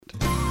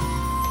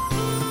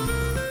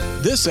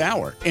This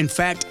hour, in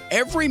fact,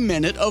 every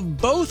minute of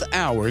both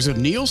hours of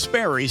Neil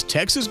Sperry's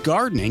Texas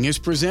Gardening is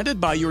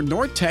presented by your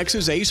North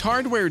Texas Ace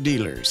Hardware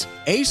dealers.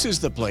 Ace is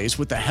the place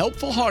with the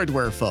helpful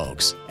hardware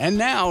folks. And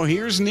now,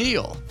 here's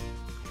Neil.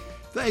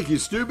 Thank you,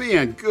 Stubby,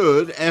 and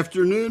good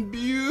afternoon.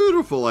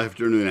 Beautiful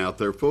afternoon out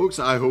there, folks.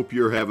 I hope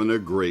you're having a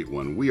great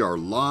one. We are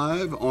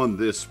live on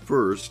this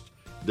first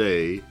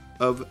day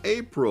of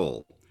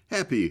April.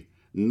 Happy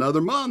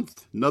another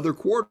month, another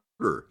quarter,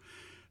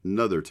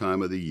 another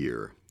time of the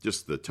year.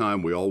 Just the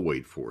time we all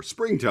wait for,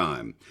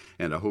 springtime,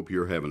 and I hope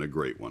you're having a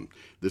great one.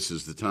 This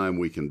is the time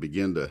we can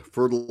begin to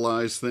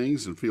fertilize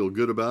things and feel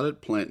good about it,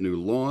 plant new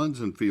lawns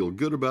and feel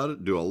good about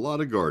it, do a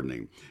lot of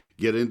gardening,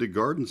 get into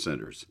garden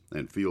centers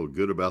and feel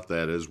good about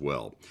that as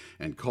well,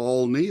 and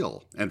call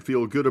Neil and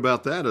feel good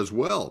about that as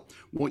well.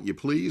 Won't you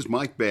please?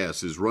 Mike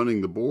Bass is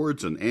running the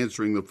boards and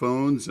answering the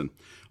phones, and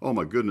oh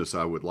my goodness,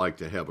 I would like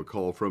to have a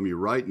call from you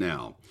right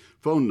now.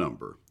 Phone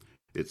number.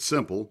 It's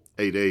simple,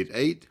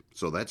 888,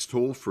 so that's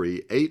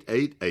toll-free,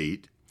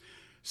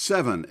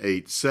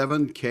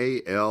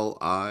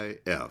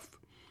 888-787-KLIF,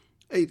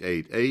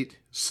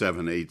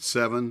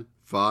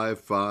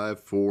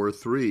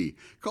 888-787-5543.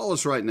 Call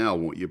us right now,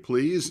 won't you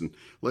please? And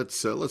let's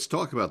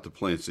talk about the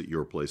plants at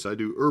your place. I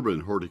do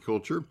urban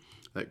horticulture.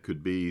 That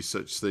could be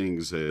such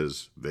things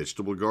as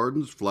vegetable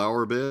gardens,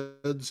 flower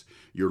beds,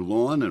 your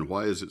lawn, and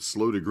why is it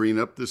slow to green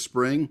up this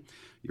spring?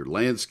 Your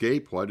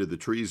landscape, why do the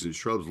trees and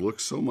shrubs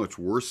look so much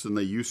worse than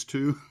they used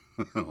to?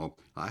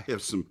 I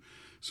have some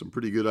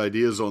pretty good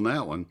ideas on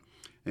that one.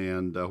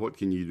 And what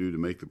can you do to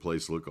make the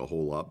place look a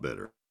whole lot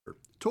better?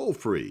 Toll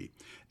free,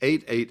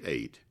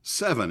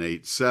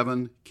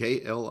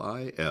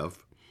 888-787-KLIF,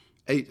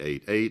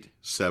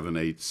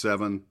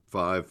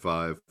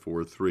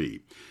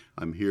 888-787-5543.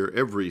 I'm here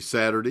every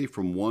Saturday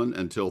from 1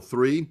 until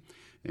 3,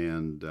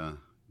 and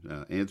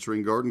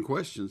answering garden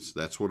questions.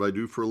 That's what I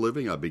do for a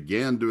living. I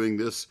began doing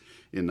this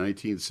in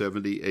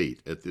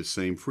 1978 at this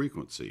same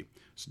frequency.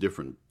 It's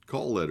different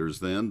call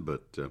letters then,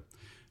 but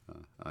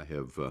I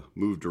have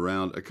moved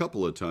around a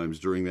couple of times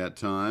during that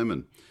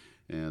time,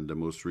 and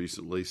most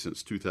recently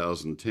since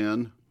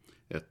 2010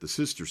 at the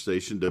sister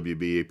station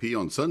WBAP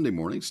on Sunday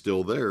morning,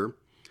 still there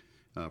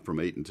from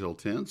 8 until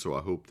 10. So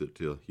I hope that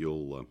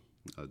you'll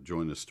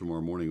join us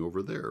tomorrow morning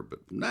over there.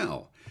 But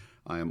now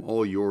I am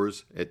all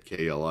yours at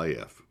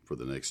KLIF for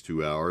the next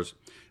 2 hours.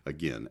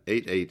 Again,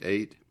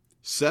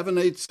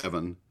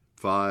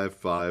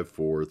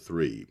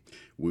 888-787-5543.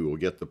 We will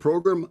get the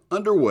program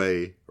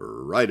underway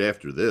right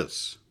after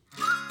this.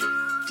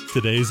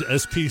 Today's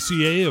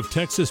SPCA of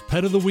Texas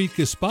Pet of the Week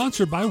is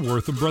sponsored by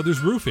Wortham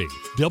Brothers Roofing,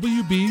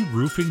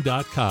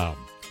 WBRoofing.com,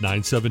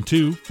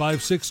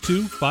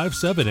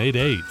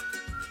 972-562-5788.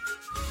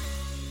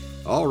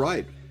 All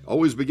right.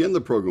 Always begin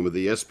the program with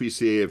the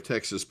SPCA of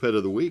Texas Pet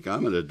of the Week.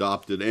 I'm an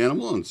adopted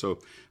animal, and so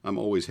I'm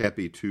always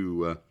happy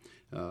to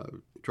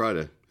try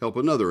to help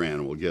another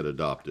animal get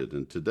adopted.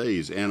 And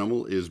today's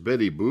animal is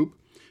Betty Boop.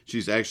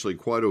 She's actually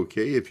quite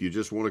okay if you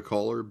just want to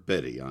call her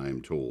Betty, I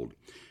am told.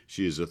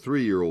 She is a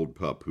 3-year-old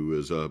pup who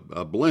is a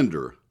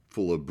blender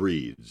full of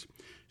breeds.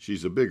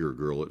 She's a bigger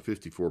girl at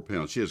 54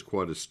 pounds. She has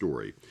quite a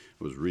story.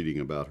 I was reading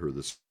about her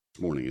this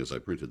morning as I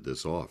printed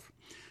this off.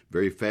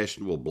 Very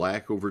fashionable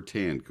black over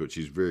tan coat.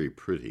 She's very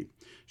pretty.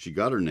 She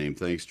got her name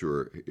thanks to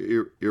her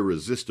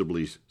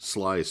irresistibly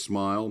sly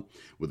smile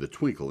with a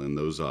twinkle in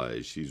those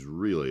eyes. She's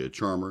really a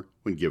charmer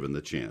when given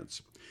the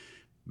chance.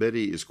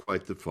 Betty is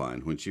quite the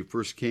find. When she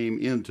first came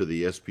into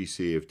the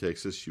SPCA of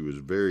Texas, she was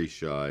very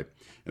shy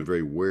and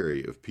very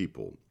wary of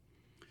people.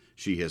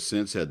 She has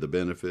since had the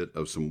benefit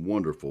of some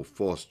wonderful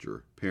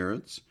foster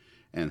parents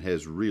and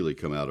has really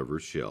come out of her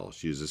shell.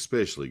 She is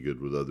especially good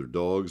with other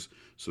dogs,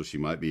 so she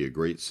might be a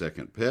great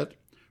second pet.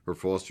 Her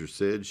foster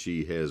said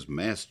she has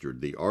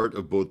mastered the art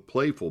of both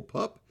playful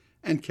pup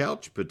and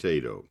couch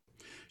potato.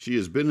 She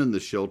has been in the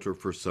shelter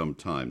for some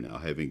time now,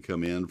 having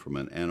come in from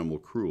an animal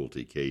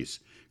cruelty case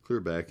clear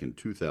back in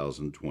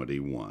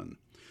 2021.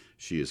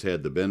 She has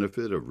had the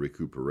benefit of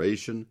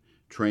recuperation,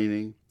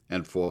 training,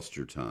 and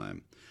foster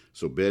time.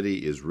 So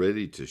Betty is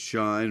ready to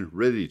shine,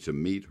 ready to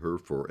meet her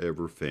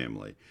forever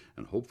family.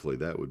 And hopefully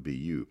that would be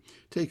you.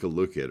 Take a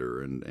look at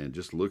her and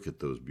just look at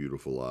those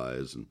beautiful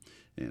eyes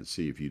and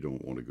see if you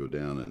don't want to go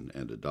down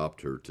and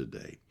adopt her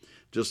today.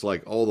 Just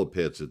like all the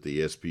pets at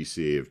the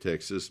SPCA of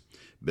Texas,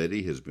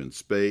 Betty has been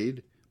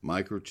spayed,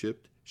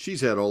 microchipped.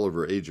 She's had all of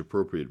her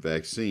age-appropriate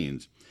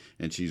vaccines,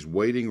 and she's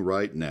waiting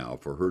right now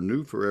for her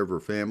new forever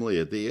family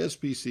at the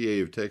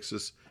SPCA of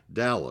Texas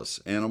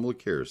Dallas Animal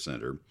Care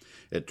Center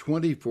at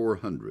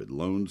 2400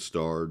 Lone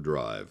Star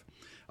Drive,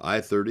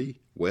 I-30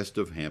 west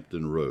of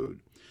Hampton Road.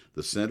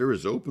 The center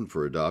is open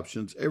for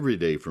adoptions every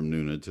day from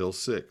noon until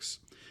 6.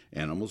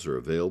 Animals are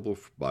available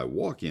by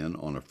walk-in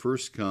on a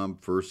first-come,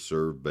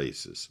 first-served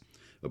basis.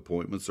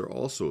 Appointments are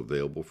also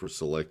available for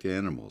select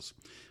animals.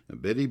 And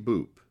Betty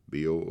Boop,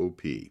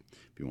 B-O-O-P.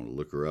 If you want to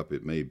look her up,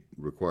 it may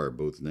require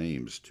both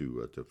names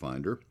to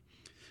find her.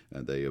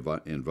 And they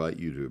invite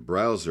you to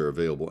browse their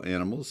available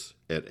animals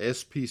at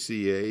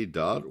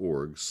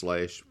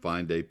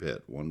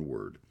spca.org/findapet, one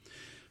word.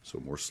 So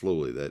more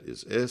slowly, that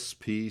is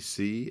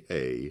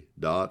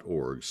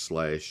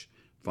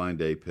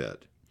spca.org/findapet.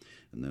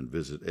 And then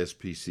visit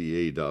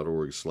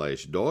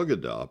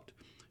spca.org/dogadopt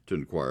to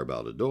inquire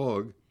about a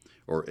dog,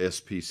 or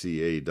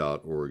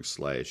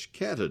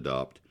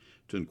spca.org/catadopt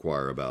to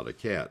inquire about a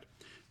cat.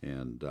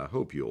 And I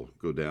hope you'll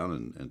go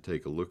down and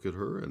take a look at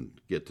her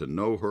and get to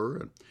know her,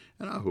 and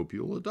I hope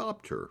you'll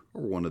adopt her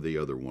or one of the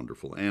other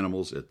wonderful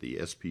animals at the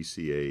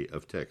SPCA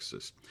of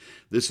Texas.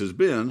 This has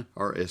been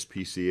our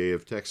SPCA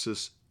of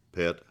Texas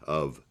Pet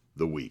of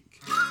the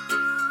Week.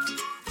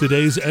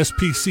 Today's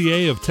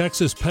SPCA of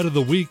Texas Pet of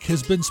the Week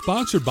has been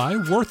sponsored by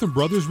Wortham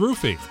Brothers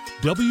Roofing,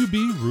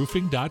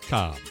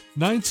 WBRoofing.com,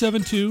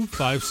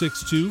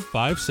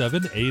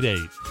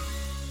 972-562-5788.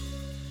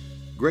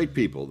 Great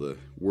people, the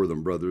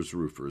Wortham Brothers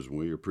Roofers, and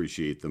we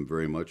appreciate them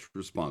very much for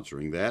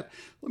sponsoring that.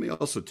 Let me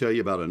also tell you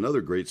about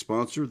another great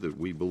sponsor that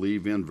we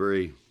believe in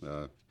very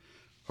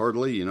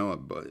heartily. You know,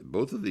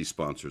 both of these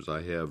sponsors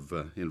I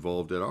have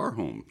involved at our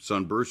home,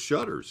 Sunburst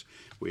Shutters.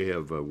 We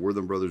have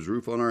Wortham Brothers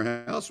Roof on our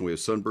house, and we have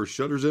Sunburst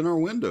Shutters in our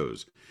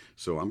windows.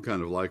 So I'm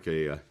kind of like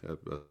a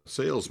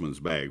salesman's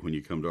bag when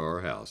you come to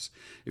our house.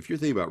 If you're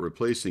thinking about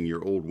replacing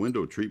your old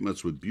window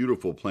treatments with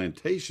beautiful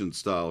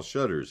plantation-style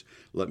shutters,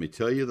 let me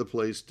tell you the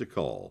place to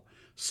call.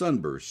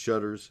 Sunburst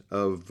Shutters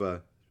of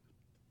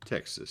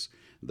Texas.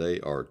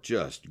 They are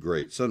just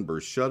great.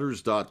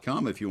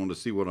 Sunburstshutters.com if you want to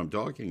see what I'm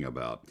talking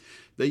about.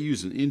 They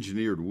use an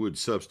engineered wood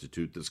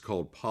substitute that's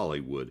called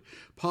polywood.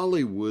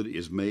 Polywood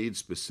is made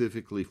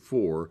specifically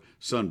for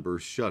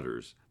sunburst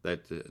shutters.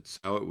 That's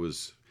how it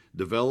was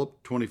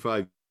developed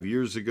 25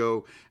 years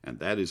ago, and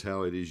that is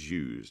how it is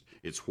used.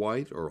 It's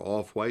white or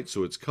off-white,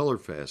 so it's color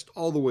fast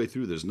all the way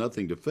through. There's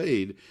nothing to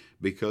fade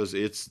because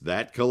it's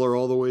that color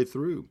all the way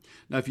through.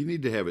 Now, if you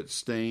need to have it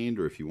stained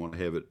or if you want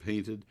to have it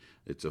painted,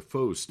 it's a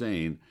faux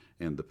stain,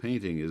 and the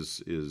painting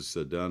is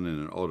done in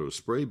an auto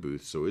spray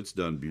booth, so it's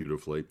done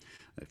beautifully.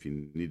 If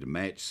you need to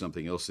match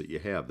something else that you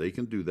have, they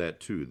can do that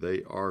too.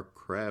 They are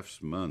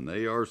craftsmen.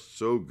 They are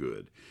so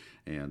good.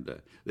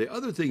 And the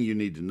other thing you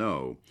need to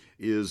know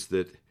is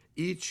that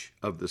each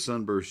of the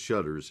sunburst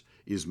shutters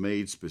is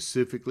made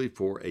specifically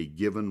for a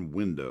given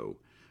window.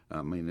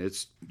 I mean,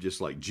 it's just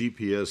like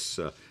GPS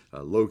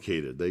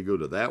located. They go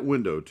to that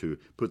window to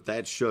put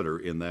that shutter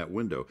in that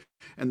window.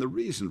 And the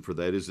reason for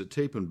that is that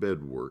tape and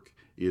bed work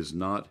is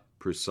not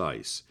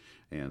precise.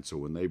 And so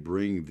when they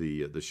bring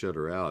the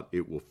shutter out,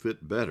 it will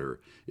fit better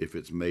if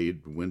it's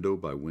made window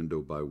by window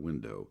by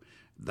window.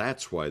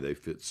 That's why they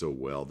fit so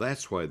well.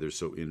 That's why they're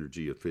so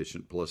energy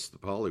efficient, plus the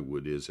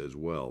polywood is as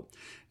well.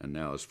 And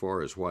now as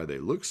far as why they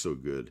look so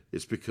good,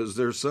 it's because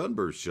they're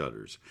sunburst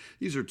shutters.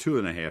 These are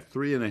 2.5,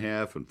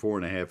 3.5, and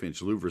 4.5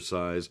 inch louver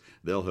size.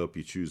 They'll help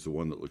you choose the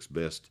one that looks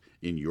best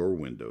in your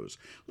windows.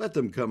 Let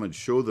them come and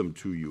show them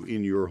to you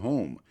in your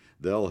home.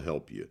 They'll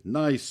help you.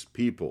 Nice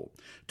people.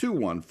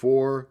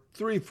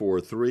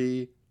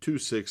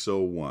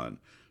 214-343-2601.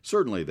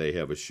 Certainly they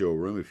have a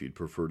showroom if you'd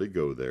prefer to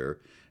go there.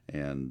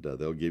 And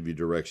they'll give you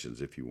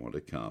directions if you want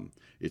to come.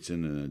 It's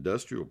in an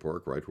industrial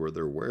park right where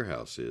their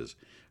warehouse is.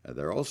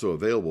 They're also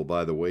available,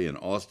 by the way, in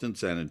Austin,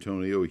 San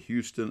Antonio,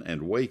 Houston,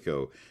 and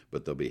Waco,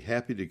 but they'll be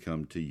happy to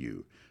come to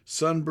you.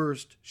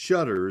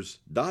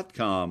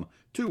 Sunburstshutters.com,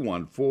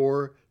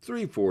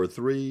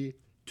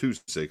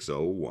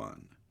 214-343-2601.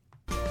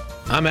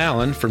 I'm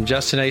Alan from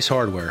Justin Ace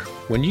Hardware.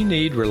 When you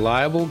need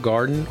reliable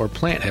garden or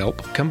plant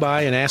help, come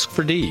by and ask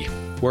for Dee.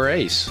 We're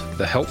Ace,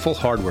 the helpful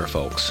hardware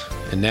folks.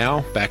 And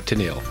now, back to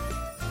Neil.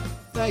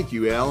 Thank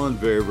you, Alan,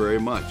 very, very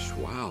much.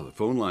 Wow, the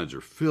phone lines are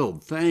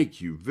filled.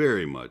 Thank you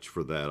very much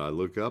for that. I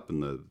look up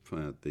and the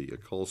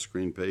call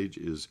screen page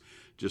is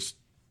just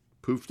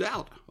poofed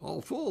out,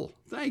 all full.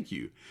 Thank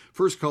you.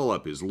 First call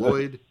up is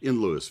Lloyd in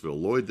Louisville.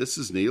 Lloyd, this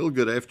is Neil.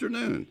 Good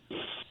afternoon.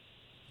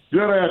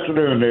 Good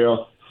afternoon,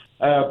 Neil.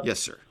 Yes,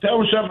 sir. Tell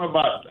me something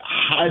about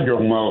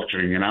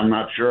hydromulching, and I'm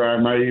not sure I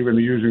may even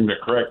be using the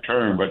correct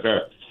term, but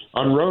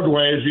on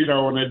roadways, you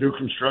know, when they do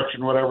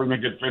construction, whatever, and they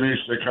get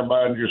finished, they come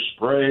by and just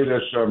spray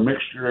this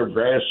mixture of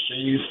grass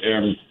seed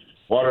and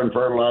water and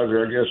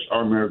fertilizer, I guess,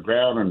 on the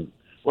ground, and,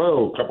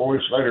 whoa, a couple of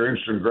weeks later,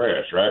 instant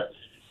grass, right?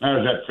 Now,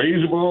 is that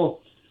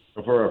feasible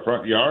for a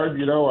front yard?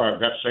 You know, I've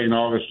got St.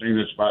 Augustine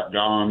that's about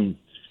gone.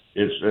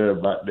 It's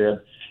about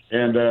dead.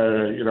 And,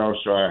 you know,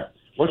 so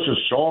what's the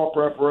soil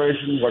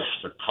preparation? What's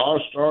the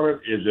cost on it?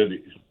 Is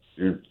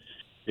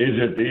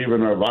it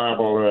even a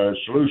viable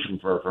solution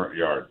for a front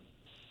yard?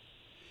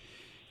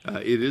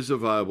 It is a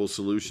viable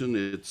solution.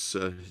 It's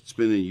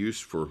been in use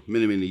for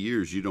many, many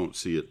years. You don't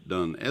see it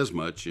done as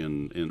much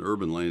in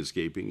urban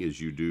landscaping as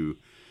you do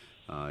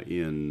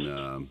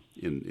in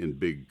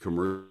big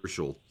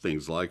commercial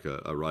things like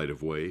a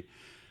right-of-way,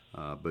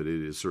 but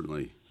it is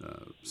certainly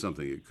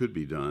something that could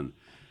be done.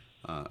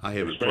 I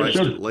haven't priced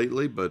it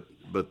lately, but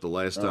the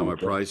last time I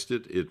priced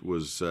it, it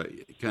was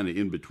kind of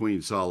in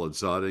between solid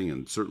sodding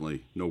and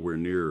certainly nowhere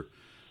near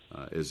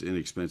as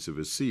inexpensive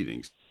as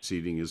seeding.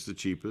 Seeding is the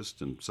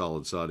cheapest, and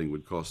solid sodding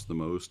would cost the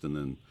most, and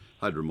then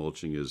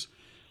hydromulching is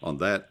on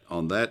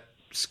that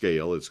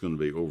scale. It's going to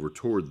be over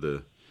toward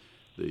the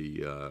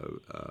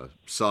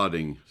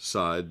sodding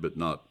side, but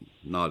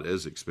not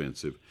as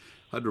expensive.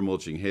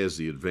 Hydromulching has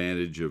the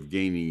advantage of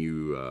gaining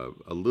you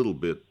a little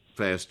bit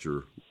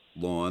faster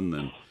lawn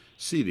than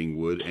seeding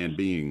would, and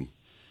being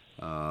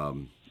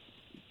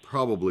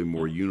probably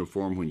more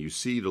uniform. When you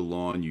seed a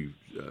lawn, you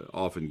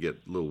often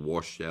get little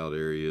washed out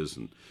areas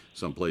and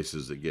some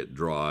places that get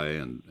dry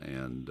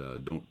and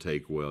don't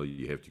take well.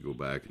 You have to go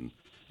back and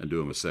do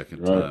them a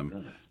second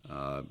time.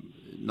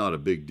 Not a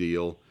big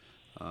deal,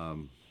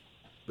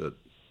 but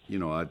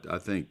I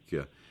think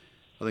a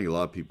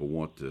lot of people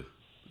want to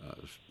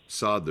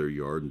sod their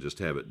yard and just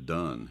have it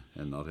done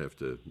and not have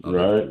to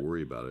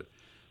worry about it.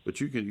 But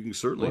you can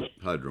certainly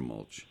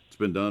hydromulch. It's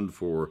been done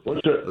for,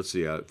 let's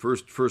see,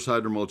 first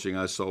hydromulching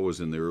I saw was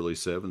in the early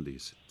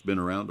 70s. It's been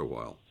around a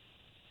while.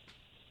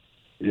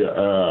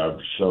 Yeah,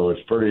 so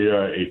it's pretty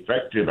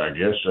effective, I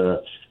guess.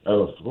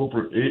 What's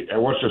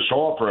the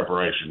soil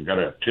preparation? Got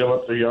to till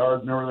up the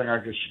yard and everything, I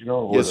guess,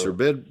 Yes, sir.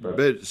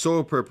 Bed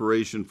soil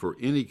preparation for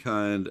any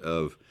kind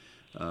of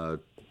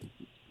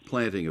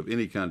planting of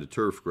any kind of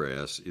turf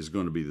grass is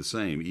going to be the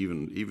same.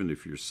 Even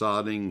if you're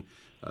sodding,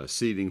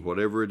 seeding,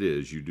 whatever it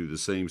is, you do the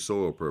same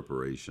soil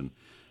preparation,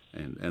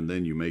 and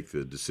then you make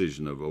the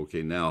decision of,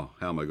 okay, now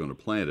how am I going to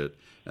plant it?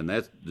 And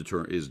that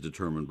is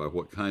determined by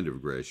what kind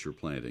of grass you're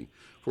planting.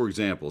 For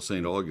example,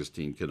 St.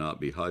 Augustine cannot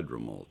be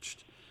hydromulched.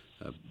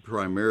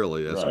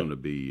 Primarily, that's going to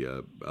be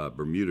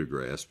Bermuda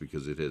grass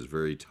because it has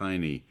very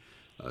tiny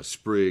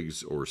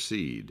sprigs or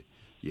seed.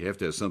 You have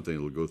to have something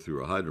that will go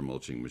through a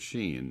hydromulching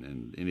machine,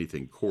 and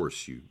anything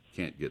coarse you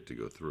can't get to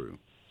go through.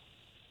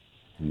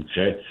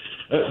 Okay.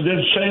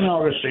 Does St.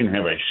 Augustine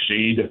have a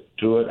seed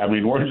to it? I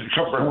mean, where does it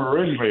come from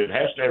originally? It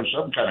has to have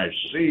some kind of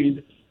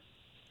seed.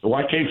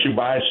 Why can't you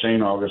buy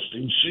St.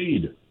 Augustine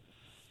seed?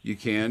 You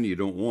can. You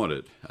don't want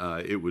it.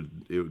 It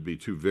would be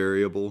too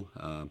variable.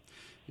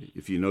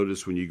 If you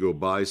notice, when you go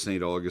buy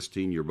St.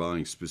 Augustine, you're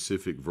buying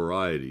specific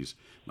varieties.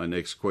 My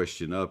next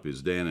question up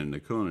is Dan in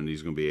Nacona, and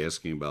he's going to be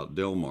asking about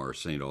Delmar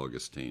St.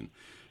 Augustine.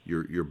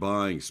 You're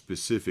buying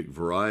specific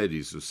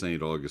varieties of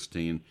St.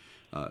 Augustine,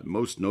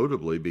 most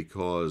notably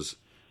because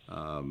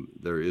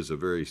there is a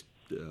very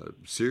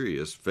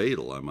serious,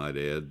 fatal, I might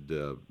add,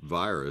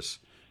 virus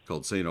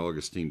called St.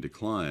 Augustine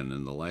decline,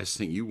 and the last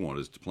thing you want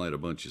is to plant a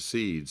bunch of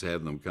seeds,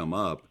 have them come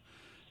up,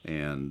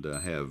 and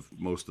have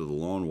most of the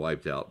lawn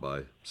wiped out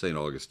by St.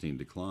 Augustine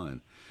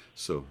decline.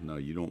 So, no,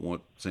 you don't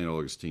want St.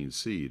 Augustine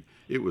seed.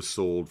 It was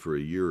sold for a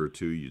year or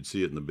two. You'd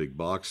see it in the big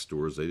box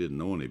stores. They didn't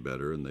know any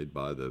better, and they'd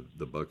buy the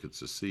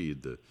buckets of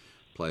seed, the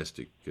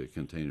plastic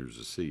containers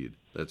of seed.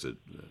 That's a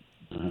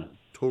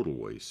total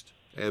waste,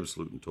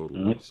 absolute and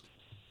total waste.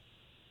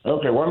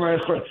 Okay, one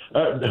last question.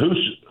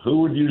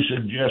 Who would you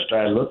suggest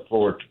I look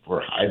for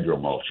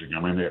hydromulching? I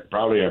mean,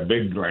 probably a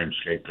big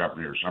landscape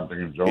company or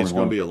something. It's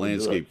going to be a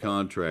landscape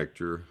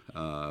contractor,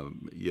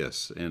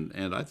 yes.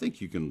 And I think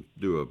you can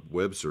do a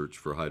web search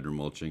for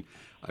hydromulching.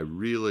 I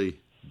really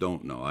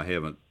don't know. I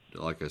haven't,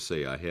 like I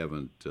say,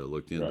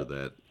 looked into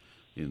that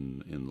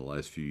in the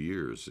last few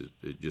years.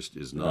 It just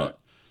is not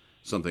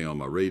something on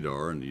my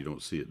radar, and you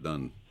don't see it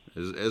done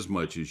as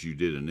much as you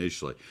did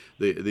initially.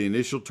 The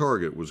initial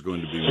target was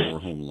going to be more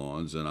home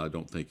lawns, and I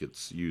don't think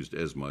it's used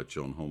as much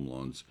on home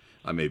lawns.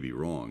 I may be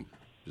wrong.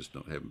 Just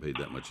haven't paid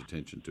that much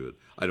attention to it.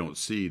 I don't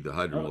see the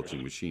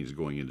hydromulching machines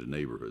going into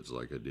neighborhoods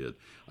like I did.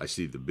 I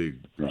see the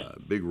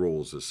big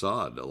rolls of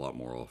sod a lot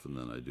more often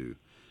than I do,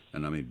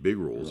 and I mean big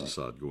rolls of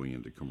sod going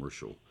into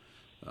commercial,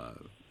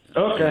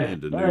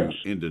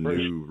 into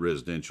new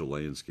residential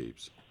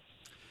landscapes.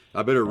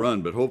 I better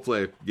run, but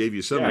hopefully I gave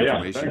you some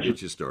information to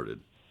get you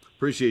started.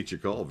 Appreciate your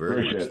call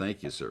very much.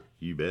 Thank you, sir.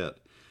 You bet.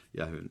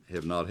 Yeah, I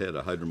have not had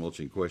a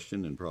hydromulching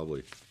question in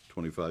probably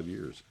 25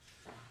 years,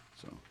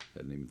 so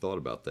hadn't even thought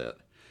about that.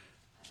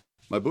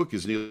 My book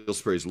is Neil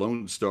Sperry's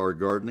Lone Star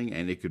Gardening,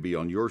 and it could be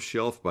on your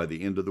shelf by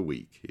the end of the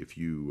week if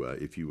you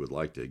would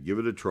like to give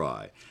it a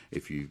try.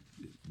 If you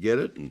get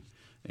it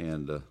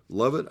and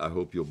love it, I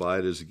hope you'll buy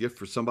it as a gift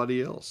for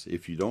somebody else.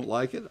 If you don't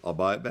like it, I'll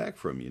buy it back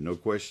from you. No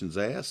questions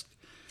asked.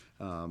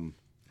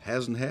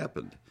 Hasn't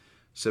happened.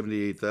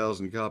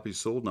 78,000 copies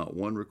sold, not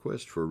one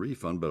request for a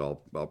refund, but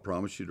I'll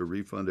promise you to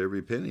refund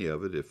every penny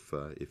of it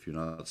if you're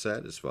not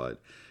satisfied.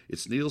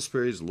 It's Neil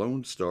Sperry's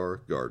Lone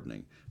Star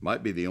Gardening.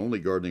 Might be the only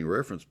gardening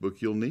reference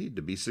book you'll need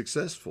to be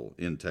successful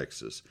in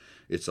Texas.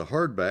 It's a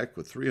hardback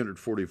with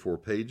 344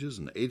 pages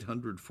and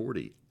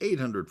 840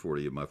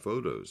 of my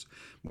photos.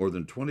 More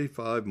than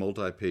 25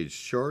 multi-page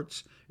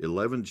charts,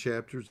 11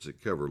 chapters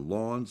that cover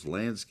lawns,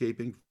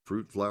 landscaping,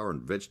 fruit, flower,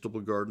 and vegetable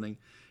gardening,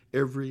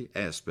 every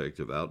aspect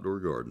of outdoor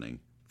gardening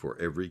for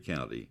every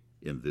county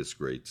in this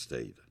great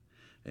state.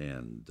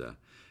 And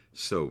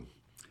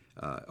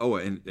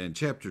and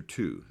Chapter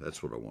 2,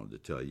 that's what I wanted to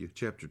tell you.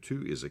 Chapter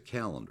 2 is a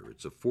calendar.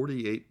 It's a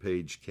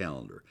 48-page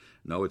calendar.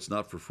 No, it's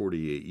not for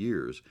 48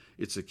 years.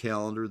 It's a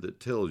calendar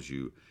that tells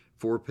you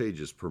 4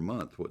 pages per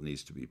month what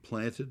needs to be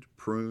planted,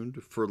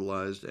 pruned,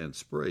 fertilized, and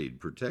sprayed,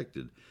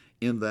 protected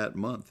in that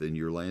month in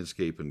your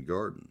landscape and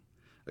garden.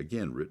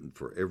 Again, written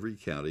for every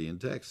county in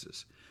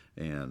Texas.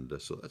 And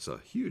so that's a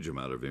huge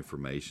amount of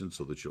information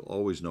so that you'll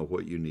always know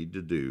what you need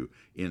to do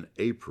in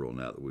April,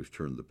 now that we've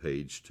turned the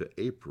page to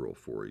April,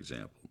 for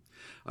example.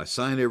 I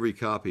sign every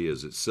copy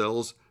as it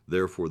sells,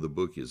 therefore the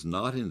book is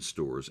not in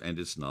stores and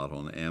it's not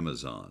on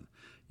Amazon.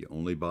 You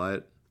only buy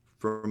it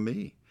from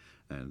me.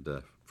 And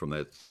from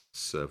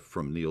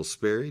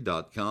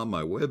neilsperry.com,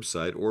 my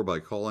website, or by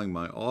calling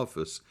my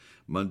office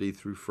Monday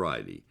through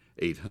Friday,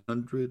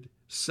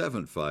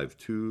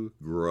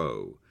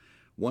 800-752-GROW,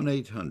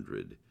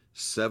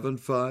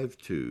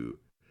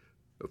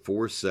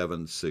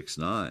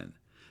 1-800-752-4769.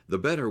 The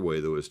better way,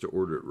 though, is to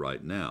order it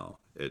right now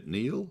at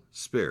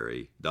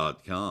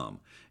neilsperry.com,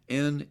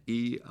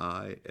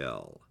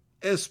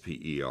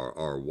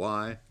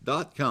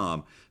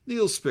 NEILSPERRY.com.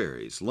 Neil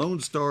Sperry's Lone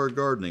Star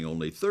Gardening,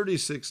 only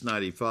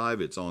 $36.95.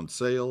 It's on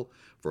sale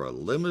for a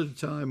limited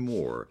time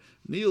more.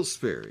 Neil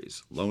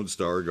Sperry's Lone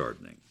Star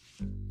Gardening.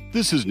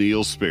 This is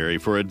Neil Sperry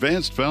for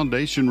Advanced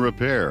Foundation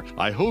Repair.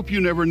 I hope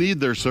you never need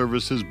their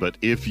services, but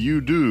if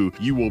you do,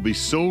 you will be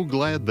so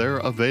glad they're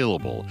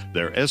available.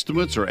 Their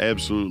estimates are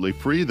absolutely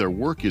free. Their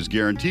work is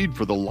guaranteed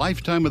for the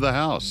lifetime of the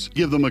house.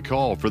 Give them a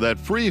call for that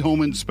free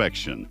home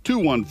inspection.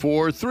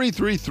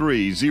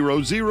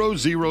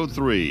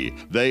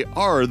 214-333-0003. They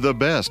are the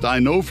best, I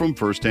know from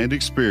firsthand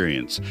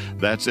experience.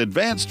 That's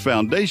Advanced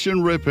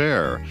Foundation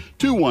Repair.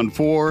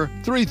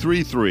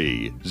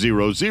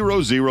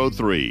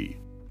 214-333-0003.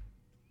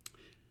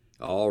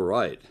 All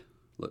right,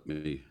 let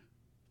me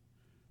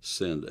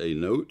send a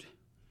note.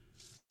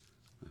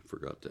 I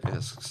forgot to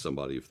ask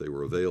somebody if they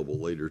were available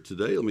later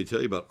today. Let me tell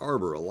you about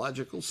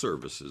Arborilogical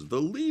Services, the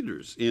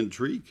leaders in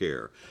tree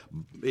care.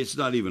 It's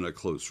not even a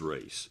close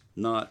race,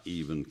 not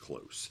even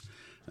close.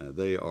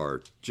 They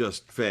are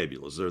just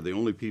fabulous. They're the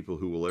only people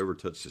who will ever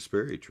touch the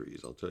Sperry trees,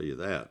 I'll tell you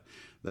that.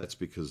 That's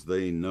because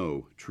they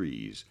know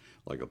trees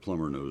like a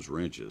plumber knows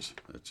wrenches.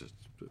 That's just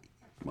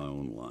my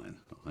own line.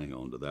 I'll hang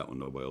on to that one.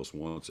 Nobody else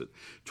wants it.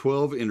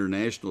 12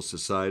 International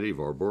Society of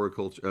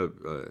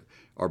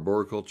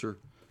Arboriculture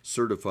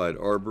certified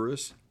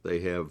arborists. They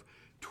have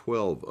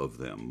 12 of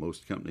them.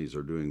 Most companies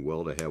are doing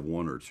well to have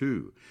one or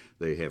two.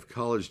 They have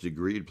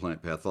college-degreed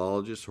plant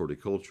pathologists,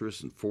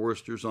 horticulturists, and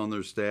foresters on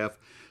their staff.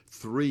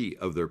 3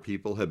 of their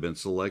people have been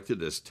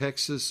selected as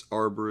Texas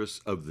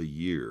Arborists of the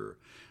Year.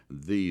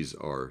 These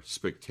are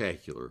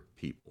spectacular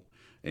people.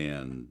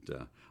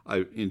 And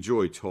I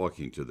enjoy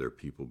talking to their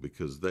people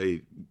because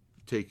they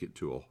take it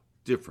to a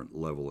different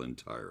level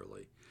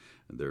entirely.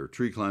 Their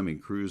tree climbing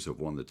crews have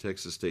won the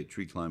Texas State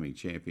Tree Climbing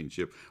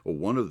Championship. Well,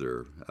 one of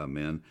their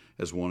men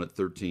has won it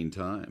 13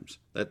 times.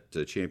 That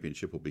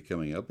championship will be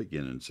coming up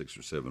again in 6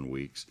 or 7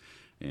 weeks.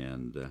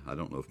 And I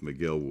don't know if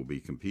Miguel will be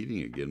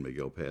competing again,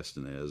 Miguel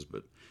Pastanez,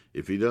 but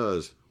if he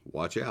does,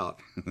 watch out.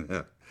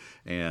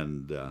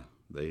 And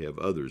they have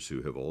others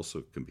who have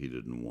also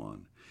competed and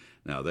won.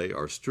 Now, they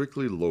are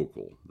strictly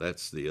local.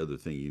 That's the other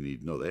thing you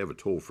need to know. They have a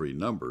toll-free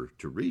number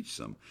to reach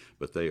them,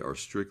 but they are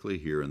strictly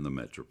here in the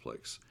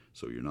Metroplex.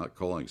 So you're not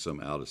calling some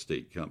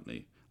out-of-state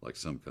company like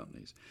some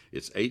companies.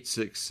 It's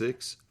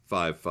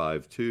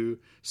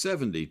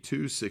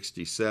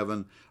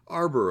 866-552-7267.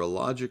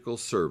 Arborilogical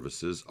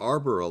Services,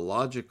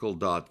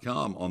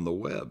 arborilogical.com on the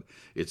web.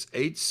 It's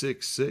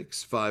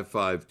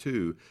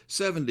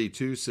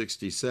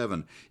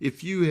 866-552-7267.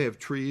 If you have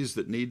trees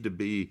that need to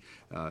be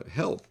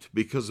helped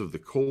because of the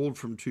cold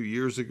from 2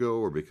 years ago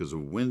or because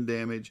of wind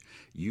damage,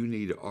 you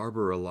need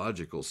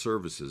Arborilogical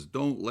Services.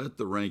 Don't let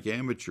the rank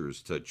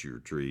amateurs touch your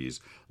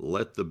trees.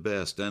 Let the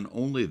best and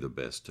only the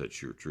best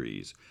touch your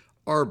trees.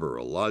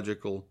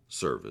 Arborilogical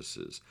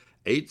Services,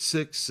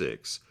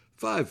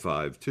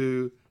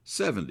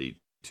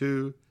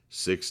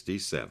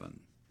 866-552-7267.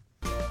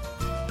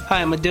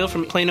 Hi, I'm Adele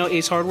from Plano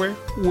Ace Hardware.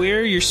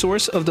 We're your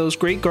source of those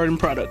great garden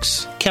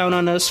products. Count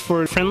on us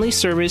for friendly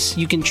service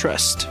you can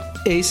trust.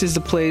 Ace is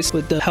the place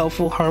with the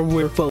helpful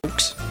hardware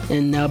folks.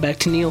 And now back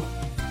to Neil.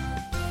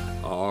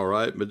 All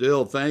right,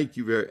 Medill, thank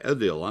you very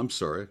Adele, I'm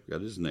sorry, got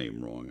his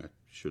name wrong. I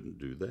shouldn't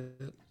do that.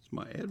 It's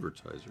my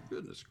advertiser,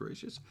 goodness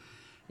gracious.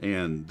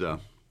 And,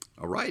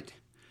 all right.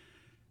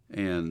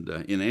 And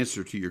in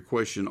answer to your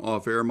question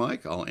off air,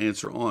 Mike, I'll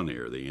answer on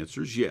air. The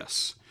answer is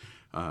yes.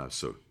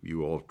 So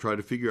you all try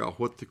to figure out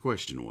what the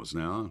question was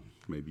now.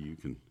 Maybe you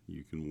can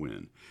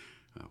win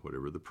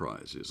whatever the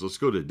prize is. Let's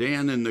go to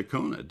Dan in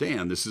Nacona.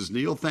 Dan, this is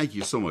Neil. Thank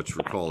you so much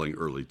for calling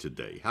early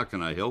today. How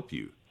can I help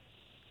you?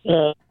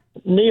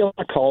 Neil,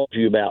 I called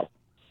you about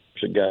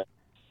years ago.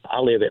 I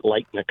live at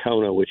Lake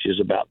Nacona, which is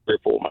about 3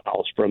 or 4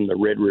 miles from the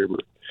Red River.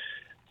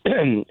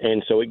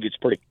 And so it gets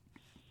pretty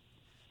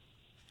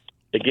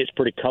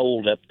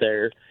cold up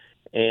there.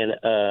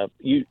 And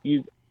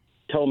you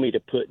told me to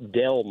put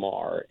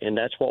Delmar, and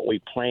that's what we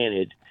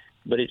planted,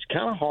 but it's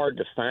kind of hard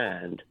to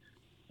find.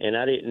 And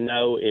I didn't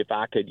know if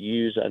I could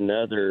use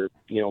another,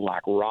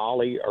 like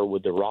Raleigh, or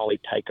would the Raleigh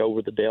take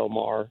over the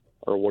Delmar,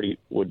 or what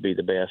would be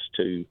the best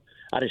to?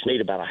 I just need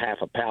about a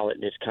half a pallet,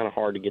 and it's kind of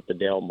hard to get the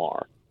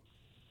Delmar.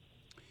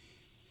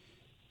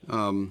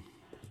 And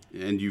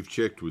you've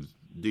checked with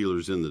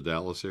dealers in the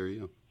Dallas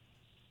area?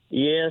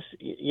 Yes,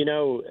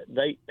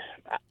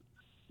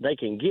 they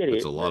can get it.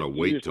 It's a lot of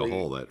weight usually, to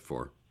haul that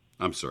far.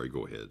 I'm sorry,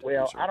 go ahead.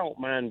 Well, I don't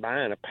mind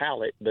buying a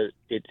pallet, but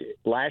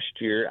last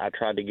year I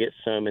tried to get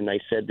some, and they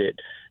said that,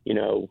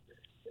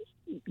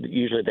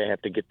 usually they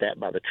have to get that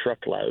by the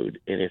truckload,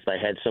 and if they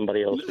had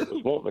somebody else that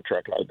was wanting a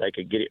truckload, they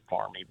could get it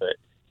for me, but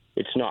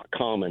it's not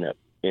common up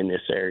in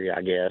this area,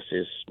 I guess,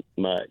 as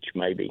much,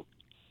 maybe.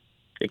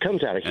 It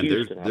comes out of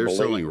Houston, they're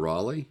selling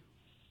Raleigh?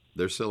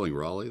 They're selling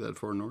Raleigh that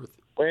far north?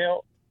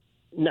 Well,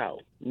 no.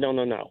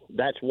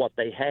 That's what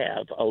they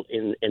have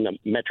in the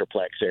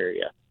Metroplex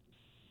area,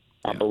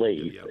 I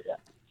believe. Yeah.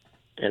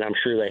 And I'm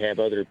sure they have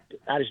other.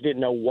 I just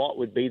didn't know what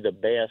would be the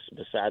best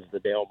besides the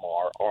Del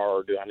Mar,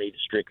 or do I need to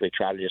strictly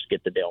try to just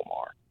get the Del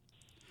Mar?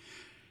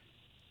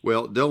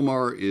 Well, Del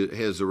Mar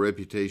has a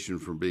reputation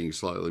for being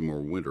slightly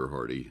more winter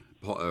hardy.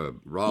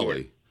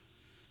 Raleigh.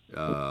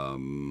 Yeah.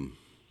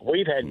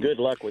 We've had good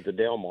luck with the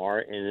Del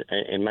Mar,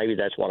 and maybe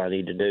that's what I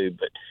need to do.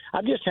 But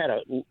I've just had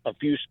a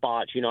few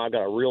spots. I've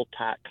got a real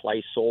tight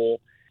clay soil,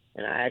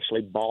 and I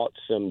actually bought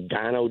some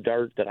dino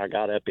dirt that I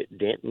got up at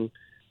Denton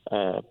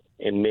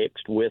and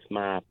mixed with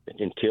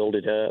and tilled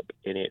it up,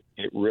 and it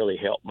really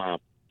helped my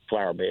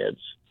flower beds.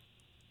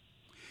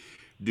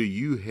 Do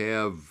you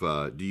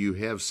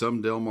have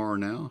some Del Mar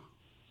now?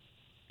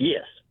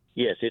 Yes,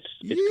 it's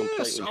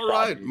completely all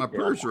right. My Del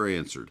prayers Mar. are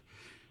answered.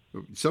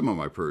 Some of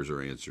my prayers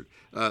are answered.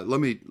 Let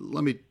me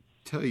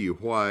tell you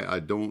why I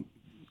don't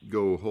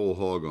go whole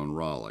hog on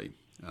Raleigh.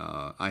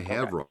 I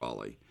have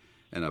Raleigh,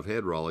 and I've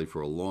had Raleigh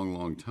for a long,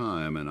 long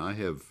time, and I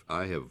have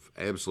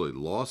absolutely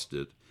lost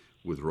it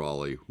with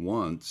Raleigh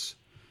once.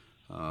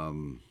 I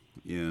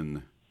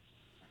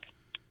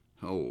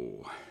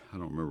don't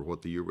remember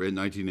what the year, in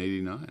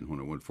 1989, when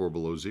it went 4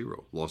 below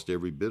zero. Lost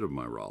every bit of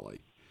my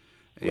Raleigh.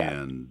 Right.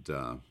 And,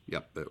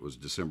 that was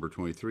December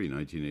 23,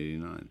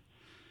 1989.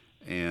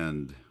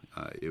 And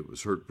it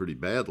was hurt pretty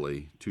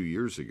badly 2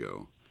 years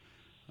ago.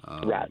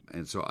 Right.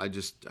 And so I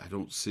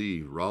don't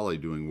see Raleigh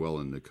doing well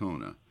in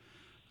Nocona.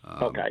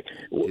 Okay.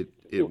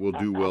 It will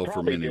do well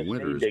for many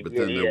winters, but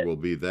then there it. will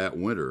be that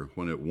winter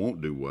when it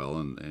won't do well,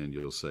 and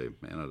you'll say,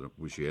 man, I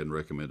wish you hadn't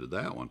recommended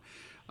that one.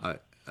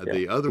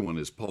 The other one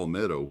is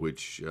Palmetto,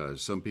 which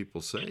some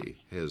people say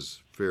has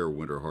fair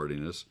winter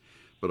hardiness,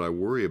 but I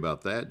worry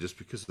about that just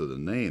because of the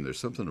name. There's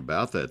something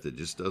about that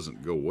just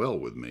doesn't go well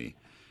with me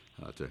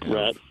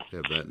to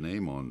have that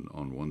name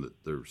on one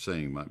that they're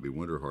saying might be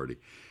winter hardy.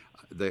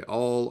 They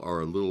all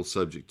are a little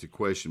subject to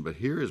question, but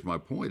here is my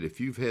point. If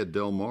you've had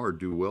Del Mar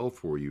do well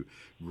for you,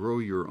 grow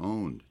your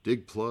own,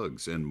 dig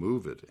plugs and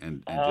move it,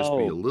 and just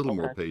be a little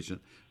more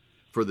patient.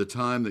 For the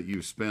time that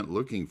you've spent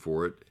looking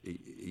for it,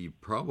 you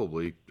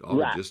probably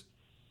ought to just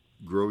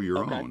grow your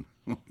own.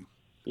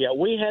 Yeah,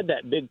 we had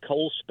that big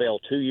cold spell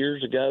 2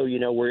 years ago,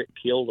 where it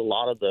killed a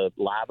lot of the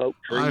live oak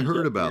trees. I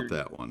heard about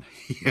that one.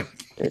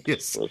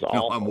 Yes, was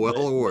awful. I'm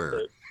well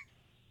aware.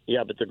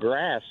 But the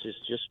grass is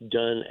just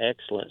done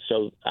excellent.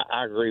 So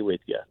I agree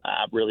with you.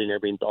 I really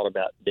never even thought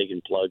about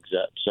digging plugs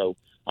up. So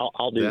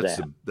I'll do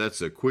that. That's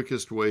the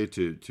quickest way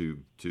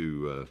to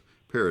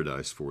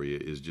paradise for you,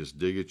 is just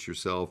dig it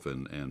yourself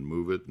and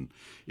move it. And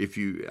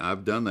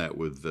I've done that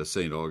with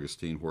St.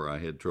 Augustine, where I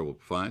had trouble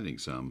finding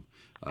some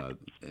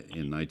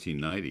in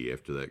 1990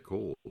 after that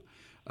cold.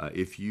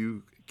 If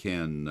you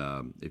can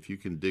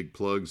dig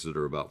plugs that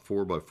are about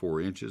 4 by 4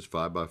 inches,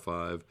 5 by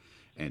 5,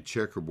 and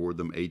checkerboard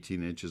them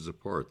 18 inches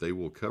apart, they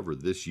will cover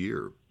this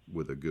year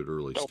with a good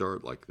early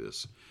start like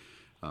this.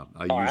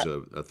 I use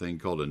a thing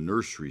called a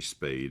nursery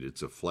spade.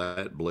 It's a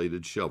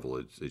flat-bladed shovel.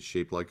 It's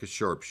shaped like a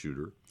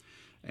sharpshooter,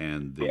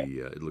 and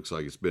it looks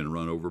like it's been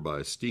run over by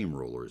a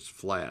steamroller. It's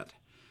flat,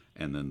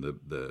 and then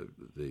the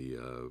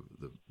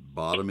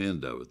bottom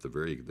end of it,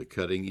 the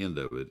cutting end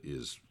of it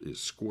is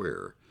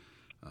square,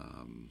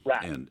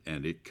 and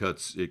it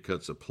cuts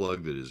a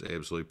plug that is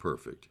absolutely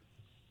perfect.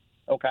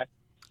 Okay.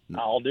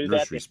 I'll do that.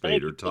 Nursery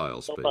spade or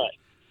tile spade.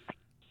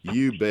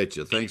 You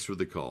betcha. Thanks for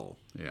the call.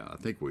 Yeah, I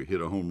think we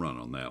hit a home run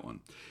on that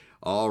one.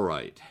 All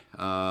right.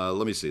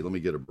 Let me see. Let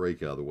me get a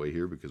break out of the way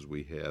here because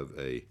we have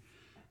a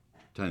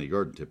tiny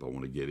garden tip I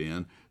want to get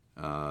in.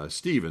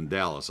 Steve in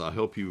Dallas, I'll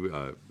help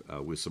you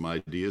with some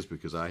ideas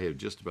because I have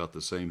just about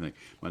the same thing.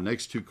 My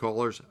next two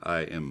callers,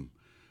 I am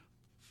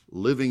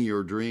living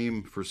your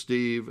dream for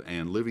Steve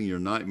and living your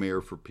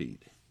nightmare for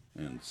Pete.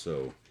 And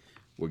so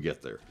we'll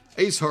get there.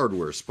 Ace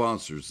Hardware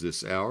sponsors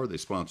this hour. They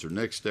sponsor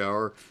next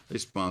hour. They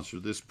sponsor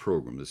this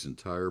program, this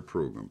entire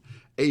program.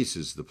 Ace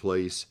is the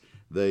place.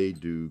 They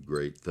do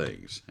great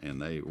things.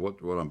 And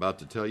what I'm about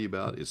to tell you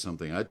about is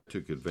something I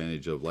took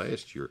advantage of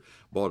last year.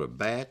 Bought a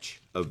batch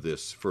of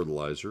this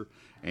fertilizer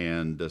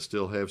and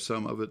still have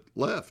some of it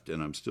left,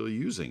 and I'm still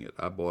using it.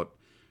 I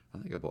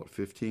think I bought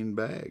 15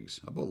 bags.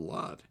 I bought a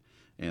lot,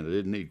 and I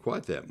didn't need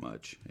quite that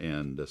much.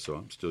 And so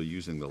I'm still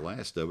using the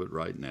last of it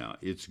right now.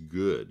 It's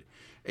good.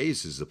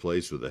 Ace is the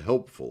place with the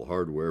helpful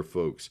hardware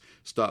folks.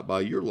 Stop by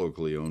your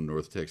locally owned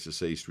North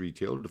Texas Ace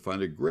retailer to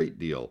find a great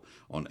deal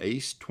on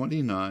Ace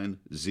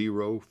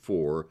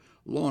 2904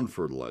 lawn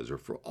fertilizer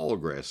for all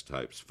grass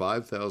types,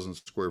 5,000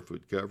 square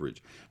foot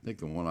coverage. I think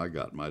the one I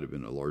got might have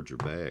been a larger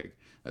bag.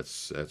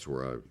 That's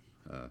where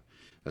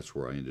That's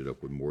where I ended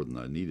up with more than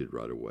I needed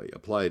right away.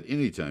 Apply it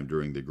anytime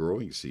during the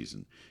growing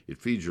season. It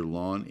feeds your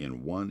lawn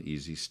in one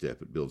easy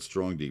step. It builds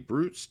strong, deep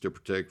roots to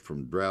protect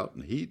from drought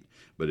and heat,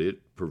 but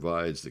it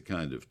provides the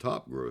kind of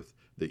top growth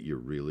that you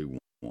really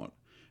want.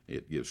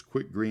 It gives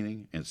quick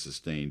greening and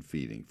sustained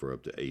feeding for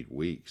up to 8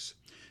 weeks.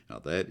 Now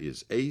that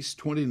is ACE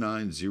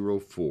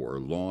 2904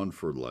 lawn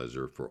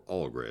fertilizer for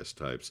all grass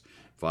types,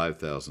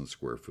 5,000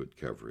 square foot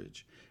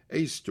coverage.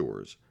 ACE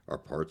stores are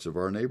parts of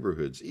our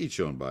neighborhoods, each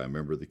owned by a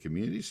member of the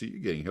community, so you're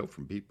getting help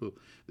from people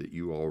that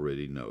you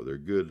already know. They're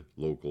good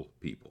local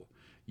people.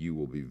 You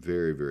will be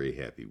very, very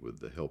happy with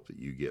the help that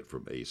you get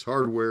from Ace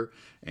Hardware,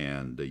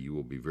 and you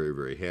will be very,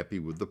 very happy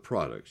with the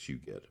products you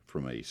get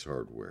from Ace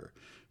Hardware.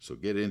 So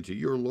get into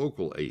your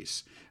local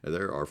Ace.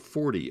 There are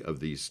 40 of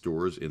these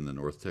stores in the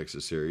North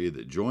Texas area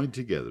that joined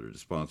together to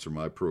sponsor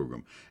my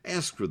program.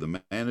 Ask for the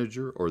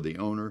manager or the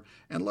owner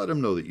and let them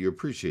know that you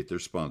appreciate their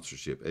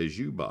sponsorship as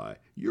you buy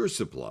your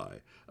supply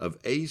of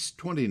ACE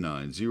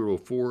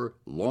 2904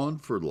 lawn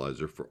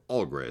fertilizer for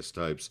all grass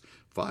types,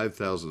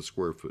 5,000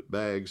 square foot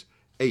bags.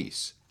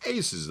 Ace.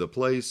 Ace is the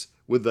place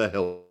with the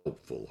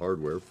helpful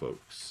hardware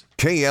folks.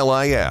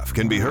 KLIF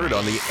can be heard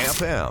on the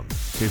FM.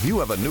 If you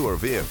have a newer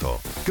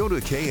vehicle, go to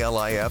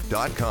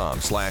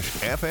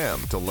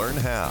KLIF.com/FM to learn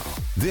how.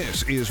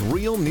 This is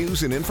Real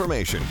News and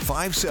Information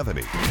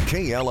 570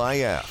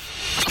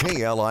 KLIF.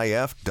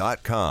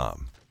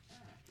 KLIF.com.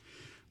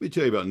 Let me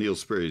tell you about Neil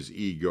Sperry's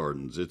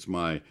eGardens. It's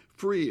my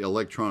free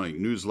electronic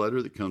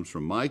newsletter that comes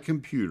from my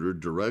computer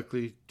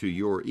directly to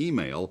your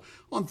email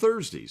on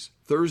Thursdays.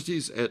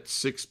 Thursdays at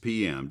 6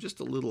 p.m.,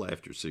 just a little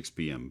after 6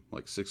 p.m.,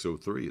 like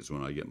 6:03 is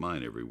when I get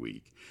mine every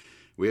week.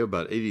 We have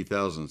about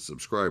 80,000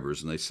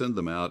 subscribers, and they send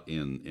them out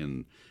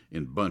in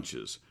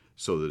bunches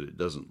so that it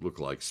doesn't look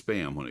like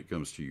spam when it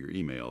comes to your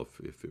email.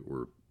 If it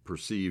were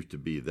perceived to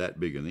be that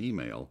big an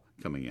email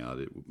coming out,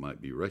 it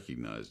might be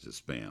recognized as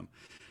spam.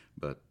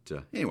 But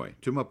anyway,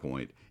 to my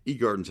point,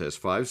 eGardens has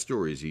 5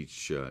 stories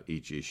each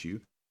issue.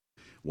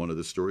 One of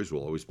the stories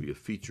will always be a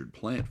featured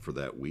plant for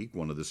that week.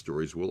 One of the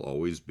stories will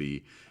always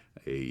be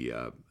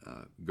a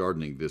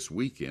gardening this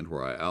weekend,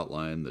 where I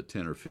outline the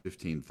 10 or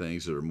 15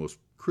 things that are most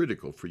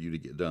critical for you to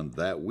get done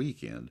that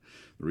weekend.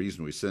 The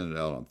reason we send it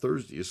out on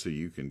Thursday is so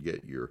you can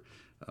get your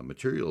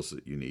materials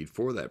that you need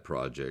for that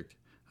project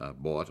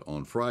bought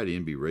on Friday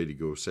and be ready to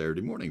go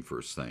Saturday morning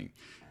first thing.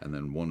 And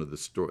then one of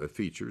the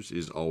features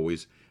is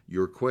always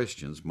your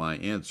questions, my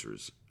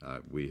answers.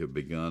 We have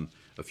begun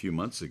a few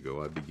months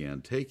ago. I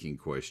began taking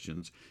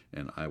questions,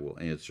 and I will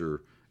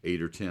answer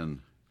 8 or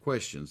 10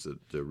 questions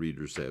that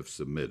readers have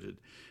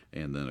submitted,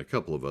 and then a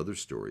couple of other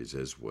stories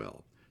as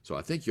well. So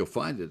I think you'll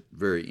find it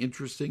very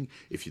interesting.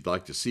 If you'd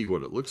like to see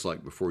what it looks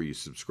like before you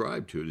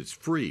subscribe to it, it's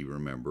free,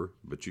 remember,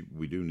 but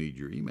we do need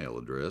your email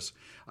address.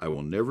 I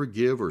will never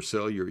give or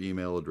sell your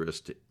email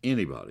address to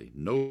anybody,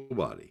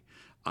 nobody.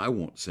 I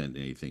won't send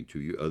anything to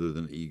you other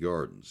than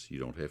eGardens. You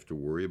don't have to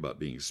worry about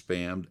being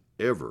spammed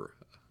ever,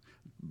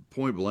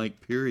 point blank,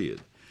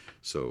 period.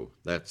 So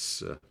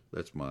that's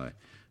my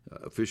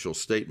official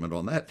statement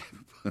on that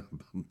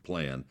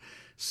plan.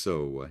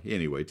 So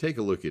anyway, take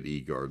a look at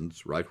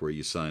eGardens right where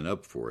you sign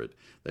up for it.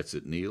 That's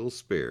at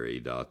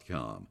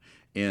neilsperry.com.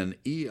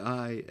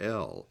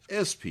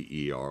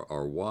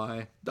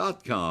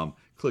 NEILSPERRY.com.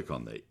 Click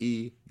on the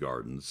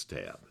eGardens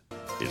tab.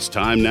 It's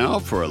time now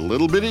for a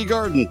little bitty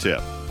garden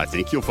tip. I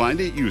think you'll find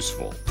it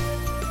useful.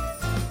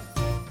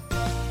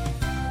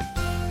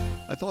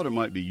 I thought it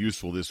might be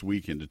useful this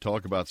weekend to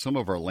talk about some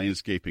of our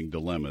landscaping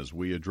dilemmas.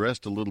 We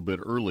addressed a little bit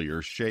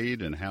earlier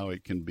shade and how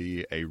it can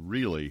be a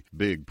really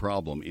big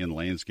problem in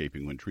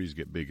landscaping when trees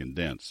get big and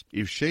dense.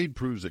 If shade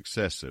proves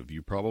excessive,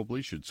 you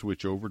probably should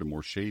switch over to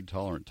more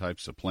shade-tolerant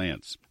types of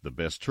plants. The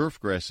best turf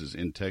grasses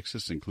in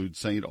Texas include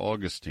St.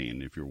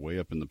 Augustine, if you're way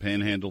up in the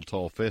Panhandle,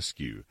 tall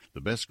fescue.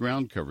 The best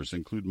ground covers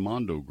include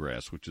mondo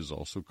grass, which is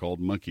also called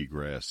monkey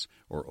grass,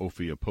 or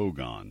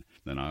Ophiopogon.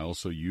 Then I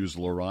also use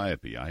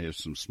liriope. I have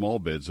some small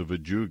beds of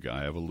ajuga.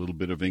 I have a little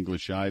bit of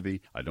English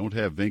ivy. I don't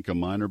have vinca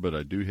minor, but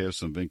I do have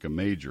some vinca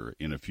major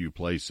in a few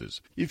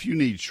places. If you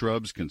need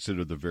shrubs,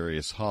 consider the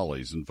various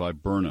hollies and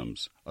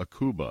viburnums,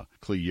 acuba,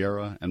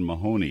 cleyera, and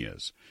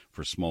mahonias.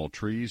 For small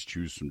trees,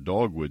 choose from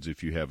dogwoods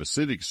if you have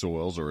acidic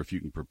soils or if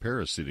you can prepare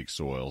acidic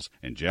soils,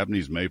 and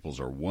Japanese maples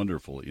are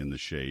wonderful in the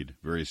shade,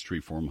 various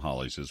treeform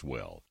hollies as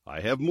well.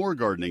 I have more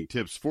gardening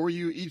tips for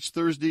you each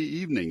Thursday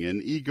evening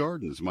in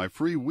eGardens, my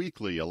free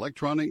weekly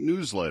electronic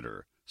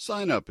newsletter.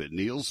 Sign up at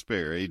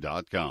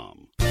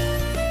neilsperry.com.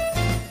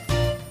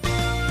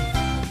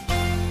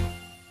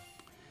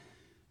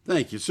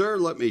 Thank you, sir.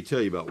 Let me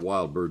tell you about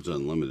Wild Birds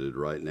Unlimited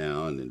right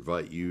now and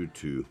invite you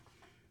to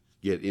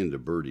get into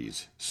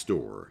Birdie's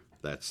store.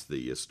 That's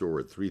the store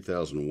at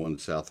 3001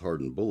 South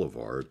Hardin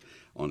Boulevard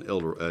on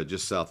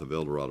just south of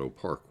El Dorado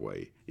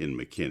Parkway in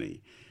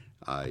McKinney.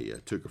 I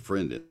took a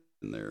friend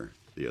in there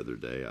the other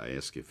day. I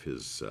asked if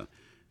his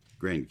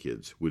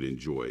grandkids would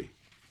enjoy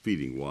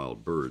feeding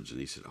wild birds, and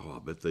he said, "Oh, I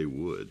bet they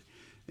would."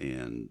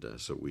 And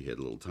so we had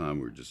a little time.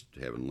 We were just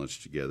having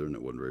lunch together, and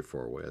it wasn't very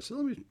far away. I said,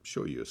 let me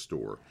show you a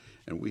store.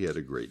 And we had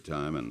a great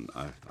time, and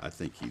I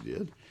think he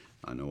did.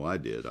 I know I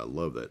did. I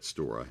love that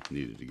store. I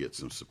needed to get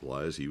some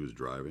supplies. He was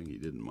driving. He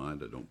didn't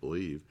mind, I don't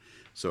believe.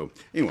 So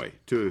anyway,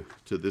 to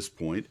this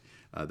point,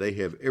 they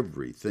have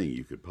everything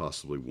you could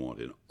possibly want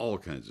in all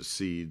kinds of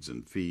seeds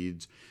and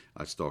feeds.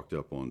 I stocked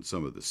up on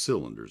some of the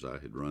cylinders. I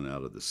had run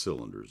out of the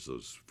cylinders,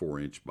 those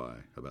 4-inch by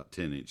about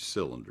 10-inch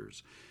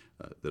cylinders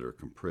that are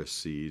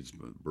compressed seeds.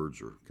 But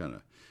birds are kind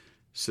of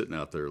sitting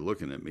out there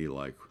looking at me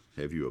like,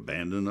 have you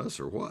abandoned us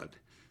or what?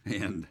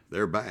 And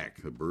they're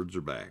back. The birds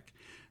are back.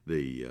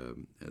 They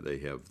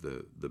have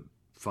the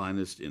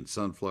finest in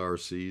sunflower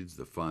seeds,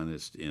 the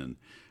finest in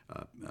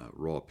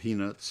raw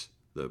peanuts.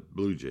 The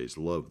blue jays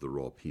love the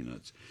raw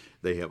peanuts.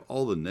 They have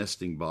all the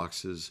nesting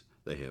boxes.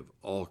 They have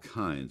all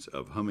kinds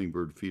of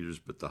hummingbird feeders,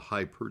 but the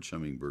high perch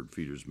hummingbird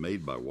feeders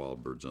made by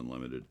Wild Birds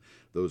Unlimited,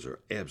 those are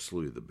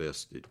absolutely the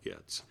best it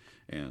gets.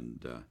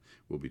 And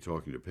we'll be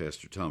talking to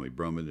Pastor Tommy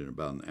Brummett in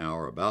about an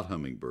hour about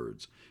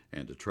hummingbirds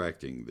and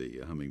attracting the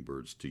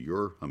hummingbirds to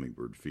your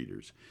hummingbird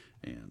feeders.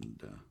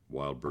 And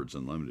Wild Birds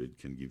Unlimited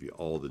can give you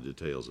all the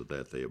details of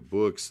that. They have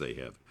books. They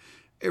have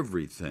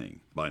everything,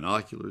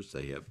 binoculars.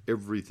 They have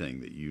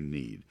everything that you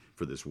need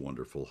for this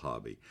wonderful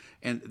hobby.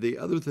 And the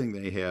other thing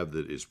they have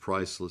that is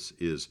priceless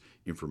is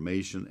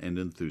information and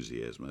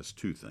enthusiasm. That's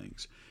two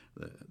things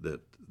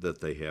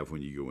that they have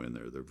when you go in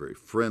there. They're very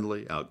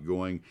friendly,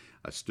 outgoing.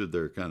 I stood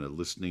there kind of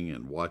listening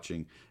and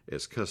watching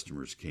as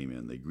customers came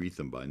in. They greet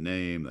them by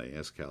name. They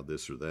ask how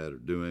this or that are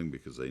doing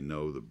because they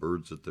know the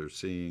birds that they're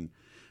seeing.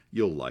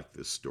 You'll like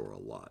this store a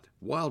lot.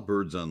 Wild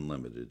Birds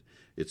Unlimited.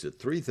 It's at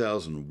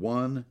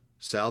 3001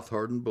 South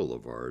Hardin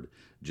Boulevard,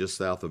 just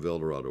south of El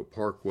Dorado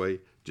Parkway,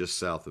 just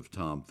south of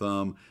Tom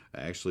Thumb,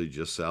 actually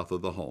just south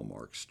of the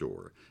Hallmark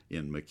store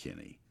in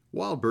McKinney.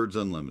 Wild Birds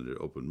Unlimited,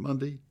 open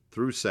Monday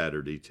through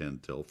Saturday, 10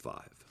 till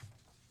 5.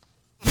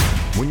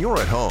 When you're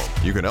at home,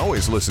 you can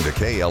always listen to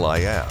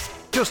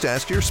KLIF. Just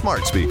ask your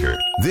smart speaker.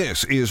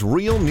 This is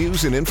Real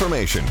News and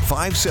Information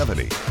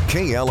 570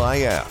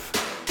 KLIF.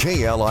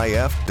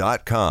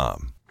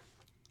 KLIF.com.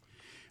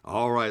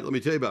 All right, let me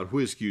tell you about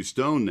Whiz-Q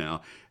Stone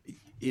now.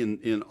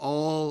 In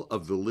all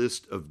of the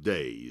list of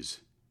days,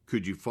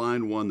 could you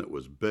find one that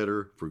was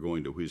better for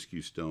going to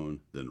Whiz-Q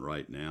Stone than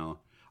right now?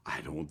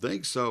 I don't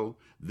think so.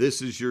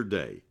 This is your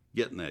day.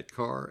 Get in that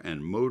car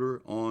and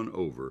motor on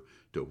over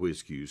to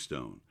Whiz-Q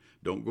Stone.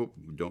 Don't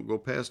go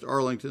past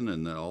Arlington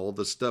and all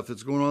the stuff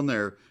that's going on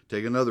there.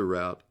 Take another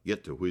route.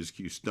 Get to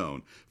Whiz-Q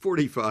Stone,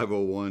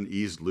 4501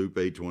 East Loop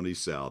 820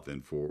 South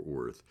in Fort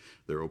Worth.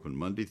 They're open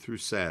Monday through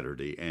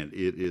Saturday, and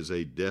it is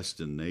a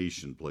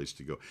destination place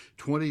to go.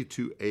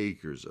 22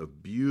 acres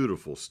of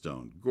beautiful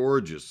stone,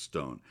 gorgeous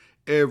stone,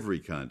 every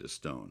kind of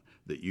stone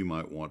that you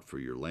might want for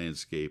your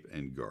landscape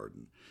and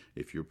garden.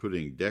 If you're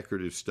putting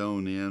decorative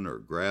stone in or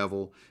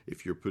gravel,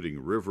 if you're putting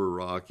river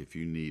rock, if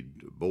you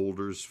need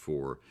boulders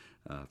for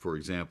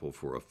example,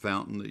 for a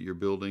fountain that you're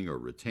building, or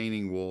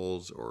retaining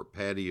walls, or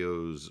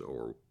patios,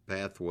 or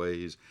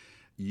pathways,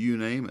 you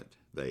name it,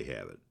 they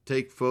have it.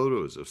 Take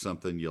photos of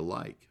something you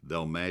like.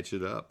 They'll match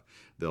it up.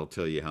 They'll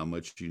tell you how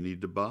much you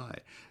need to buy.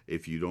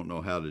 If you don't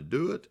know how to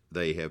do it,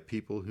 they have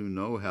people who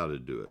know how to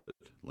do it,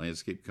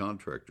 landscape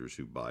contractors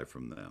who buy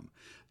from them.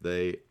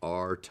 They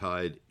are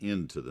tied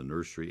into the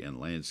nursery and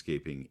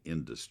landscaping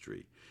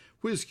industry.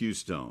 Whiz-Q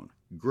Stone,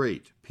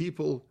 great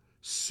people,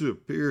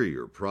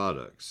 superior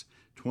products.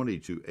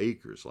 22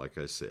 acres, like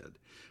I said.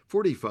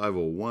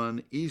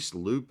 4501 East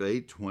Loop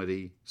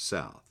 820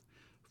 South.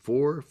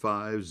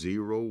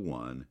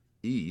 4501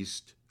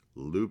 East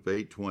Loop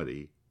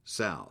 820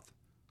 South.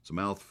 It's a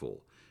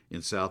mouthful.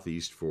 In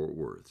Southeast Fort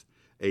Worth.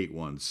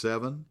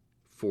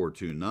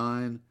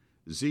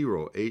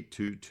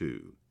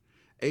 817-429-0822.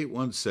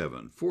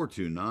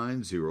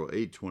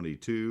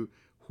 817-429-0822.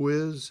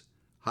 Whiz-Q.com.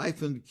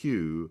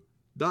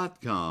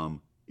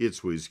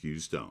 It's Whiz-Q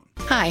Stone.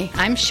 Hi,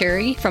 I'm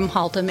Sherry from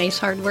Haltom Ace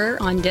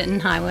Hardware on Denton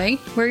Highway.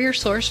 We're your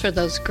source for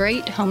those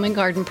great home and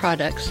garden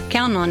products.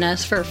 Count on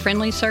us for a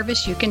friendly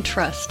service you can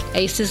trust.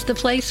 Ace is the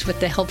place with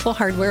the helpful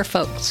hardware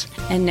folks.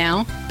 And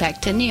now,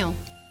 back to Neil.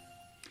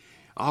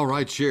 All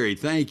right, Sherry,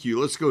 thank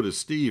you. Let's go to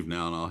Steve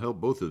now, and I'll help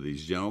both of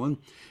these gentlemen.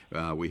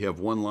 We have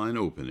one line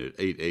open at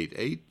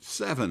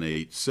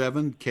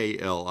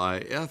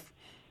 888-787-KLIF.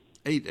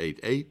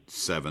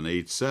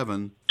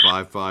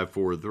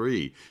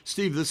 888-787-5543.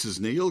 Steve, this is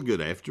Neil. Good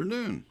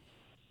afternoon.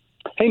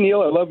 Hey,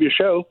 Neil, I love your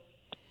show.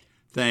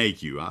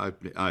 Thank you. I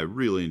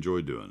really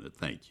enjoy doing it.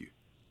 Thank you.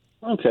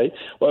 Okay.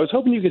 Well, I was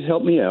hoping you could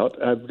help me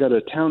out. I've got a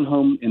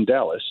townhome in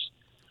Dallas,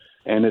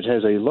 and it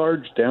has a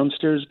large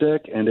downstairs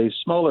deck and a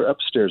smaller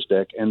upstairs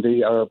deck, and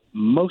they are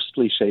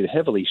mostly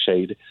heavily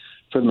shaded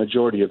for the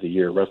majority of the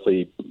year,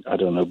 roughly, I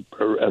don't know,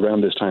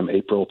 around this time,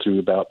 April through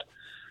about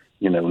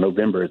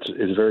November. It's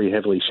very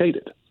heavily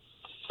shaded.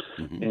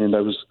 Mm-hmm. And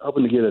I was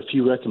hoping to get a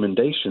few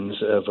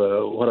recommendations of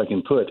what I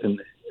can put. And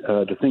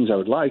the things I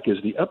would like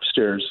is the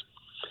upstairs,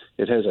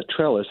 it has a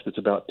trellis that's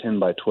about 10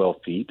 by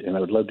 12 feet. And I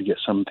would love to get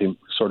something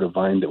sort of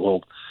vine that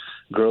will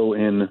grow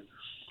in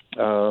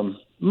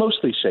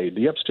Mostly shade.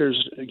 The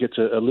upstairs gets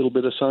a little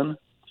bit of sun,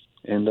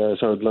 and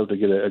so I'd love to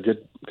get a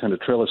good kind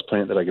of trellis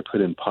plant that I could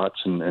put in pots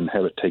and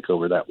have it take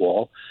over that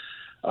wall.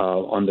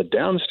 On the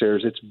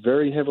downstairs, it's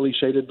very heavily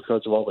shaded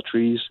because of all the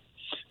trees,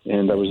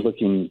 and I was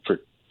looking for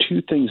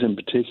two things in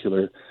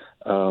particular.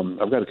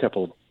 I've got a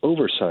couple of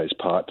oversized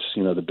pots,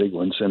 the big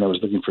ones, and I was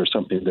looking for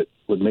something that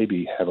would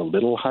maybe have a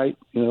little height,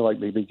 like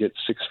maybe get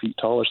 6 feet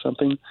tall or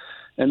something.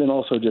 And then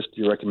also just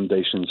your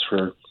recommendations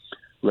for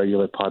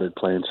regular potted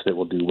plants that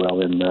will do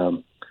well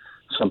in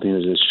something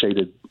that is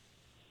shaded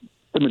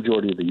the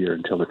majority of the year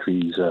until the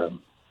trees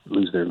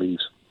lose their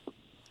leaves.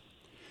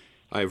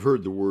 I've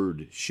heard the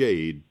word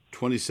shade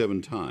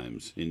 27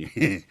 times in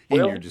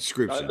your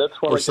description,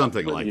 or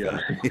something like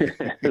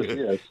that.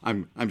 Yes.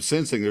 I'm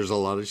sensing there's a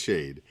lot of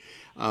shade.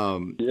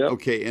 Yep.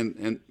 Okay,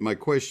 and my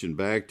question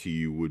back to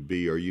you would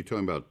be, are you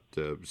talking about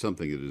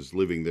something that is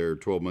living there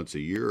 12 months a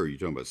year, or are you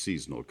talking about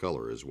seasonal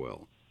color as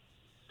well?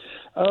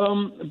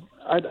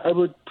 I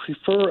would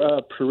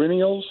prefer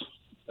perennials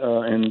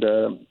and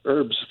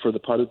herbs for the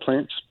potted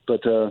plants,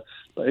 but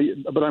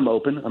I'm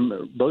open.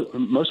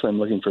 Mostly I'm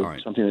looking for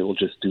something that will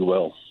just do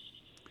well.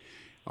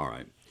 All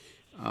right.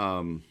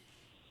 All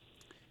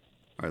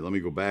right, let me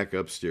go back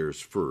upstairs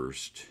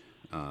first.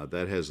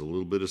 That has a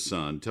little bit of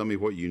sun. Tell me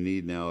what you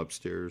need now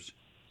upstairs.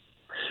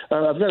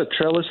 I've got a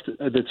trellis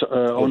that's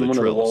on one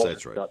of the walls.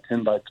 That's right. About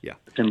 10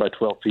 by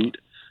 12 feet.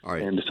 All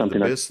right. And something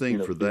the best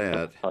thing for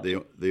that,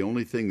 the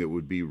only thing that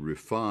would be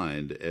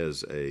refined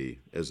as a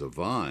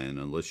vine,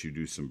 unless you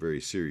do some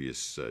very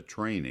serious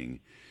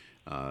training,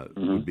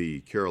 would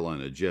be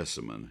Carolina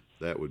jessamine.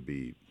 That would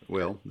be,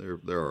 well,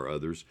 there are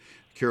others.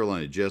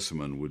 Carolina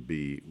jessamine would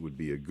be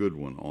a good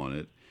one on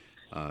it.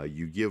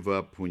 You give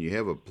up, when you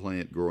have a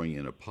plant growing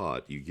in a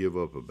pot, you give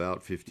up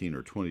about 15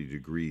 or 20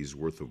 degrees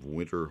worth of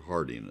winter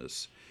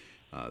hardiness.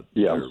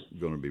 They're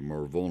going to be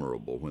more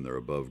vulnerable when they're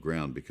above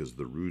ground because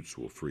the roots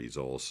will freeze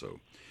also.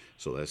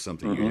 So that's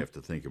something you have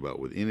to think about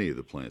with any of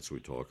the plants we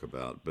talk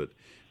about.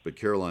 But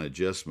Carolina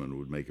jessamine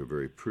would make a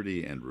very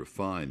pretty and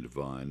refined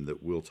vine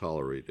that will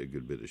tolerate a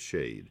good bit of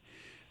shade.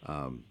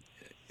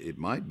 It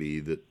might be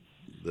that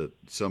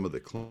some of the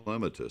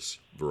clematis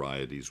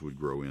varieties would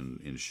grow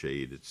in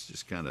shade. It's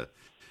just kind of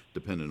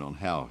dependent on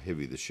how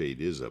heavy the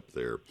shade is up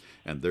there,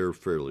 and they're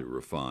fairly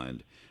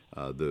refined.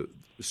 The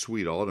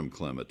sweet autumn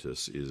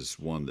clematis is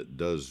one that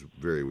does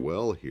very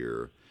well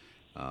here.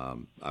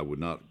 I would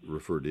not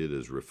refer to it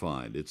as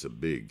refined. It's a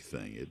big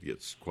thing. It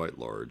gets quite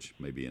large.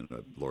 Maybe in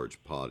a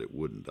large pot it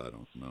wouldn't. I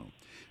don't know.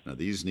 Now,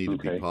 these need to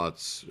be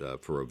pots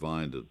for a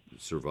vine to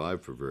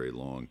survive for very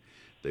long.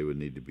 They would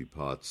need to be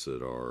pots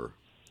that are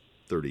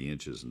 30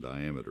 inches in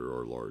diameter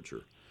or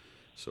larger.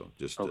 So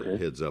just a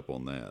heads up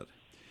on that.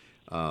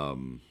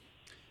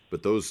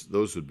 But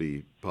those would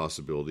be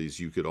possibilities.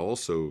 You could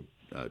also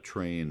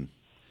train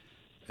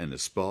an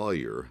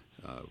espalier,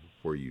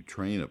 where you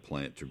train a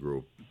plant to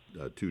grow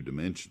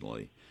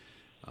two-dimensionally.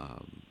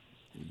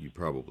 You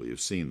probably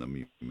have seen them.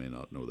 You may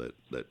not know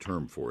that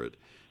term for it,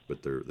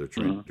 but they're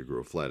trained to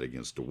grow flat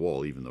against a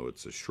wall, even though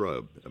it's a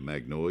shrub.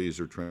 Magnolias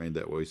are trained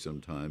that way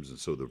sometimes, and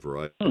so the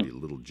variety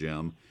Little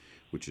Gem,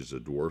 which is a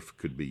dwarf,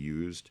 could be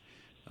used.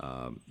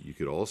 You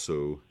could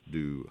also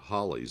do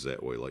hollies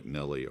that way, like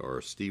Nellie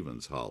or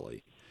Stevens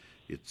holly.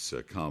 It's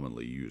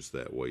commonly used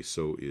that way.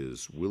 So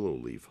is willow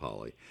leaf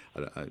holly.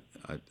 I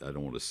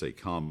don't want to say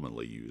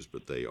commonly used,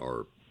 but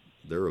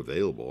they're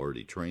available,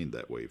 already trained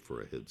that way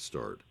for a head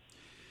start.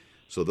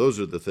 So those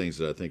are the things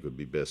that I think would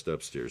be best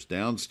upstairs.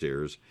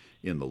 Downstairs,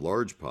 in the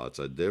large pots,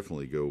 I'd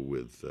definitely go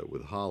with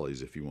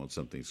hollies if you want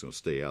something that's going to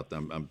stay out.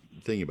 I'm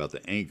thinking about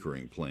the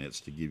anchoring plants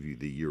to give you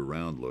the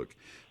year-round look.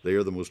 They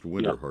are the most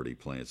winter-hardy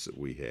plants that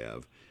we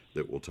have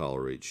that will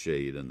tolerate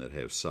shade and that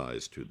have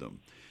size to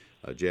them.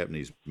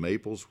 Japanese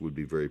maples would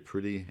be very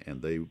pretty,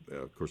 and they,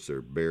 of course,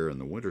 they're bare in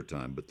the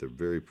wintertime, but they're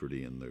very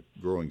pretty in the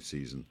growing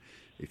season.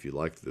 If you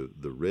like the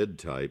red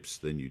types,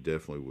 then you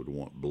definitely would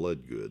want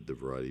Bloodgood, the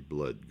variety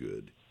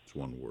Bloodgood. It's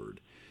one word.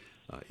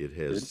 It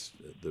has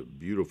the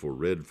beautiful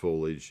red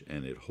foliage,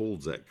 and it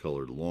holds that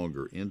color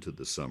longer into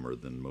the summer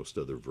than most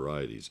other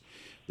varieties.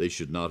 They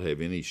should not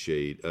have any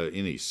shade,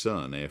 any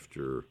sun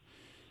after,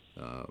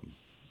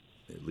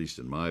 at least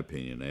in my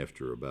opinion,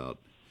 after about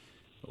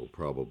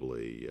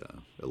probably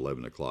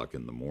 11 o'clock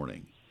in the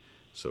morning.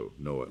 So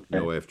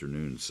no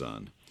afternoon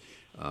sun.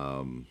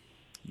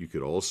 You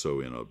could also,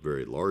 in a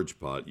very large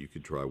pot, you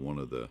could try one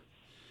of the,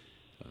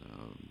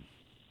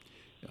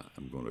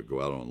 I'm going to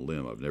go out on a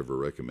limb. I've never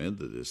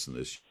recommended this in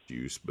this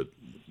use, but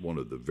one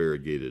of the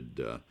variegated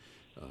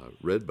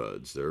red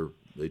buds,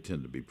 they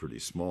tend to be pretty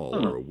small,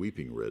 or a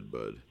weeping red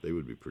bud. They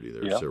would be pretty.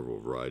 There are several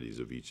varieties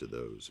of each of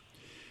those.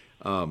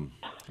 Now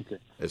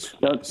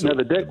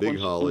the deck, the big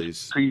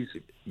hollies. Trees,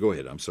 go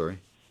ahead. I'm sorry.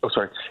 Oh,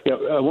 sorry.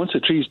 Yeah. Once the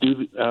trees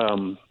do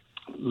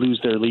lose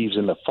their leaves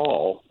in the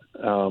fall,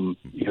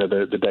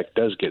 the deck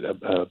does get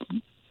a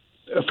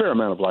fair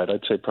amount of light.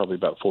 I'd say probably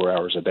about 4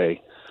 hours a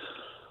day.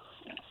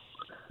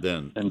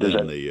 Then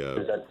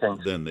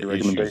the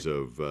issues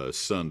of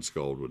sun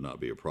scald would not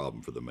be a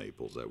problem for the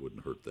maples. That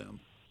wouldn't hurt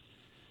them.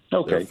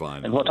 Okay. They're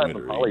fine. And what type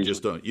of hollies?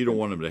 You don't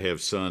want them to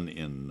have sun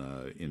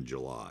in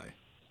July.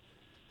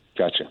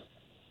 Gotcha.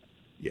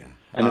 Yeah.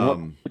 And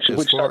then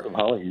which type of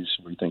hollies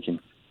were you thinking?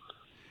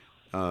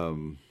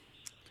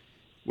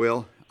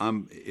 Well,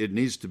 it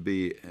needs to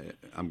be.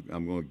 I'm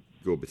going to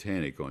go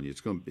botanic on you.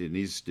 It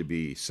needs to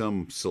be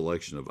some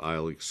selection of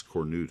Ilex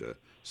cornuta,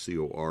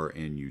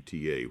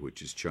 Cornuta,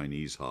 which is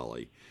Chinese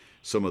holly.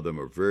 Some of them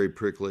are very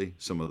prickly.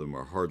 Some of them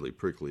are hardly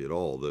prickly at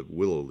all. The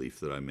willow leaf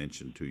that I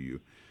mentioned to you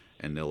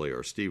and Nellie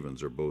R.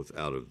 Stevens are both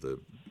out of the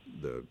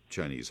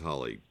Chinese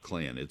holly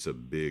clan. It's a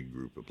big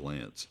group of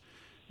plants,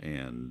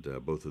 and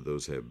both of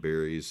those have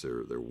berries.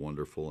 They're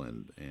wonderful,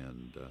 and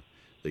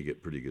they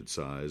get pretty good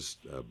size.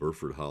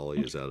 Burford holly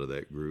is out of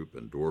that group,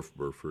 and dwarf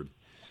Burford,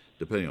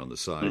 depending on the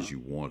size you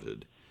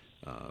wanted.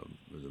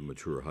 The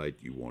mature height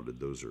you wanted,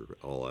 those are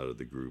all out of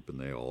the group, and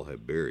they all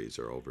have berries.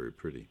 They're all very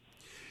pretty.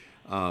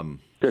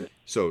 Good.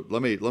 So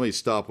let me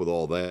stop with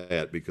all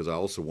that, because I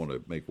also want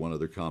to make one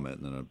other comment,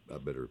 and then I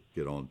better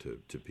get on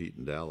to Pete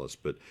and Dallas.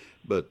 But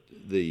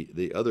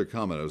the other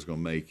comment I was going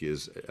to make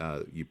is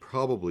you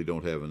probably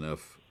don't have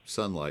enough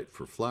sunlight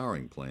for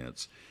flowering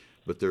plants,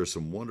 but there are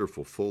some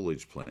wonderful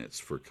foliage plants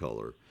for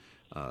color.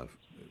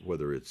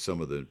 Whether it's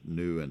some of the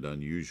new and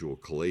unusual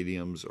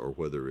caladiums or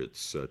whether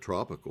it's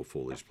tropical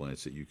foliage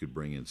plants that you could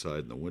bring inside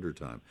in the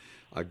wintertime.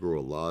 I grow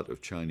a lot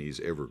of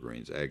Chinese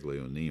evergreens,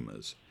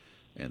 aglaonemas,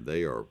 and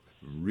they are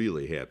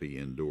really happy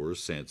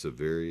indoors.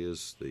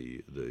 Sansevierias,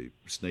 the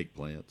snake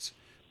plants,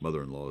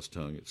 mother-in-law's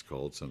tongue it's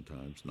called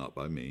sometimes, not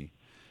by me.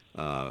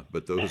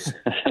 But those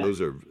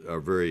are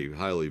very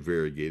highly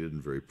variegated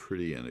and very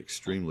pretty and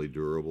extremely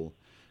durable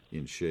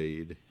in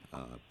shade.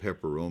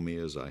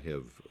 Peperomias, I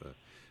have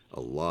a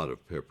lot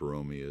of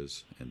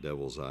peperomias and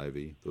devil's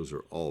ivy. Those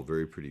are all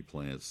very pretty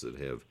plants that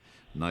have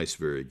nice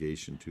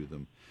variegation to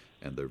them,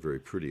 and they're very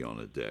pretty on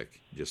a deck,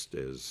 just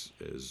as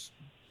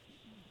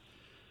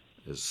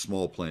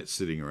small plants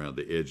sitting around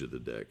the edge of the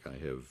deck. I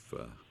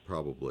have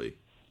probably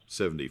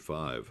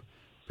 75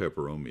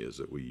 peperomias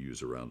that we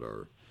use around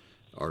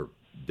our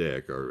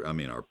deck,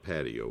 our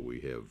patio. We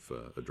have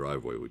a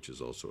driveway, which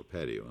is also a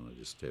patio, and I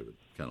just have it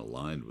kind of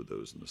lined with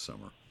those in the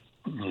summer.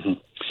 Mm-hmm.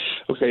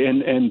 Okay,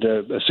 and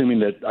assuming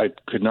that I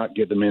could not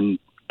get them in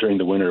during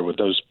the winter, would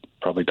those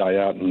probably die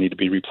out and need to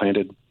be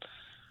replanted?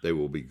 They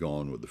will be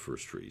gone with the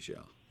first trees,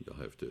 yeah.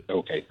 You'll have to.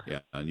 Okay. Yeah,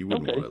 and you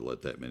wouldn't want to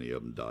let that many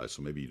of them die,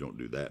 so maybe you don't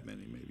do that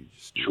many. Maybe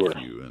just do sure. a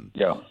few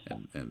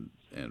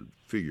and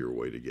figure a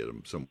way to get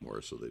them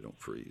somewhere so they don't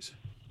freeze.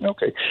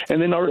 Okay.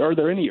 And then are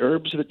there any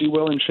herbs that do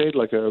well in shade,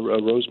 like a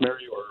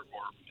rosemary or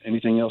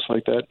anything else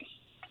like that?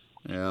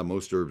 Yeah,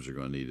 most herbs are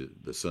going to need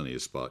the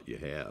sunniest spot you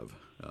have.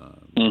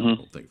 Mm-hmm. I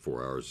don't think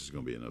 4 hours is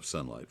going to be enough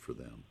sunlight for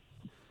them.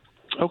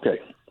 Okay.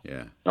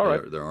 Yeah. All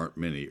right. There aren't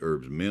many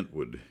herbs. Mint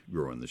would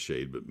grow in the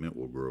shade, but mint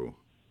will grow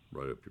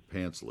right up your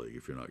pants leg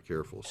if you're not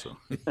careful. So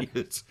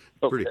it's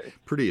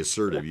pretty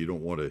assertive. You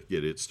don't want to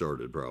get it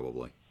started,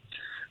 probably.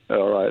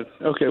 All right.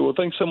 Okay. Well,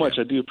 thanks so much.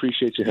 Yeah. I do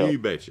appreciate your help. You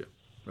betcha.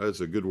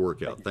 That's a good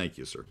workout. Thank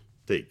you, sir.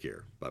 Take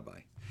care.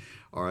 Bye-bye.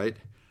 All right.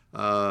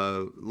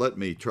 Let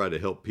me try to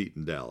help Pete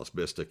in Dallas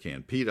best I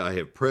can. Pete, I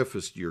have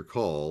prefaced your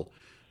call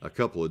a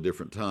couple of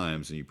different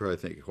times, and you probably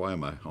think, why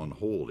am I on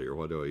hold here?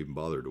 Why do I even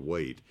bother to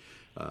wait?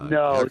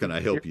 No, how can I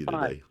help you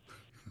fine. today?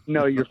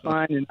 No, you're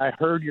fine. And I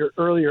heard your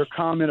earlier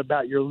comment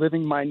about you're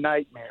living my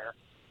nightmare.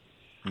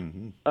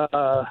 Mm-hmm.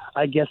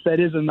 I guess that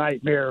is a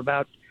nightmare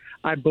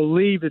I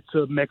believe it's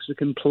a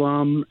Mexican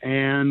plum,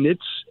 and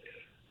it's,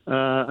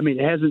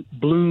 it hasn't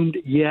bloomed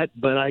yet,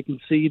 but I can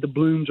see the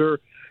blooms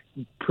are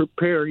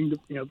preparing.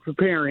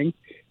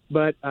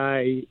 But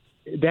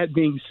that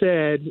being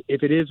said,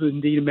 if it is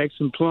indeed a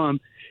Mexican plum,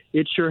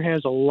 it sure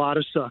has a lot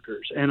of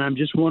suckers, and I'm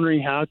just wondering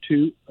how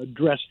to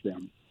address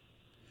them.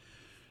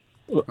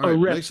 All right,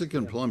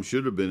 Mexican plum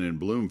should have been in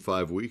bloom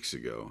 5 weeks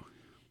ago.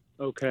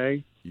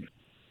 Okay.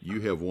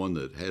 You have one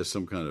that has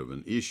some kind of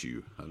an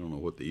issue. I don't know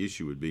what the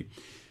issue would be.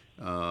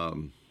 I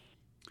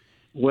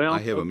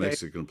have a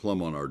Mexican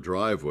plum on our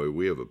driveway.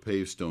 We have a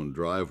paved stone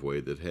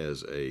driveway that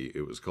has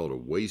it was called a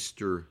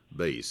waster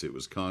base. It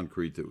was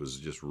concrete that was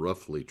just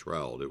roughly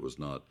troweled. It was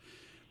not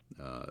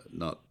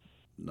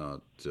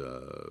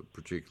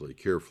particularly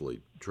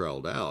carefully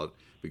troweled out,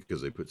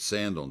 because they put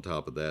sand on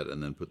top of that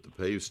and then put the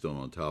paved stone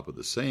on top of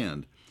the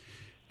sand.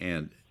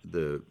 And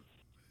the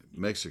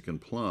Mexican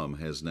plum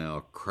has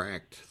now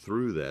cracked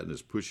through that and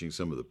is pushing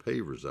some of the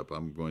pavers up.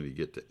 I'm going to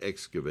get to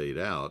excavate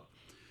out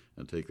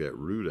and take that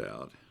root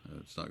out.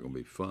 It's not going to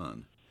be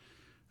fun.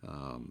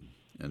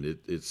 And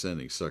it's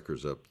sending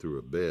suckers up through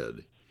a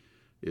bed.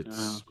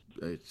 It's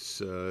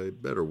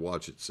better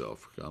watch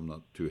itself. I'm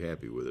not too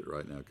happy with it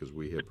right now, because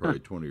we have probably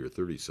 20 or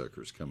 30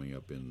 suckers coming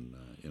up in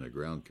a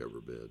ground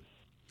cover bed.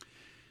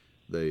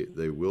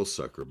 They will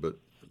sucker, but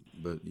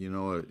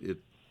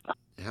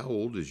how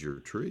old is your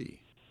tree?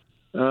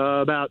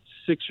 About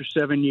 6 or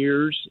 7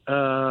 years,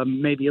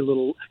 maybe a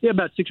little. Yeah,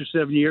 about 6 or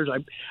 7 years.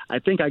 I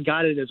think I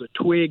got it as a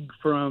twig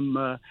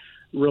from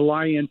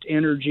Reliant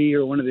Energy,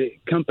 or one of the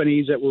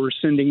companies that were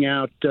sending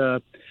out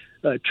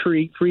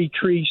free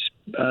tree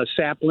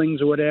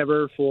saplings or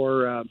whatever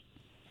for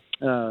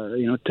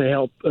to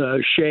help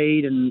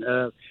shade and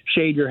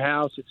shade your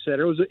house, et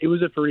cetera. It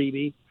was a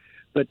freebie,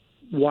 but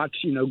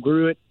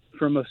grew it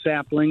from a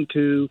sapling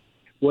to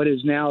what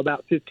is now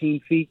about 15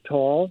 feet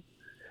tall.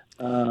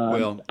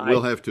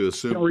 We'll have to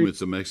assume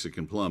it's a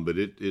Mexican plum, but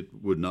it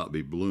would not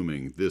be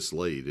blooming this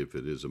late if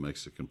it is a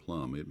Mexican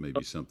plum. It may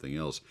be something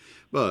else.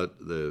 But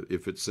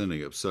if it's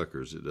sending up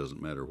suckers, it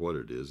doesn't matter what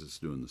it is. It's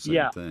doing the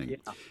same thing. Yeah.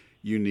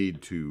 You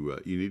need to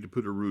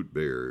put a root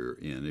barrier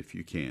in if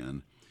you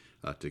can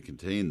to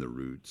contain the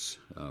roots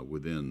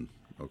within.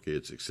 Okay,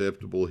 it's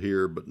acceptable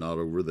here, but not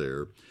over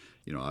there.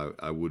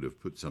 I would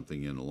have put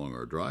something in along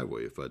our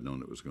driveway if I'd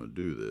known it was going to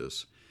do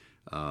this.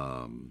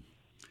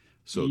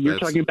 So you're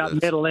talking about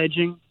metal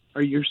edging?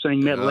 Or you're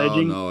saying metal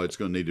edging? No, it's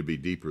going to need to be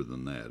deeper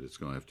than that. It's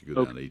going to have to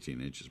go down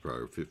 18 inches,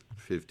 probably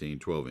 15,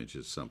 12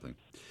 inches, something.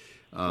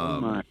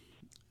 Oh, my.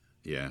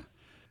 Yeah.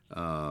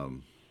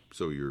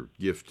 So your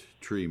gift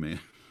tree may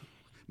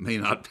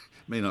not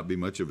be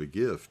much of a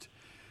gift.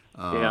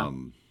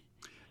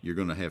 You're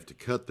going to have to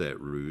cut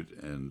that root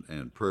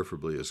and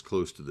preferably as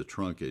close to the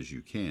trunk as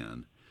you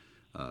can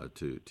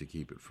to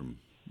keep it from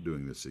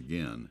doing this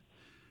again.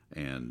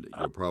 And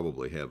you'll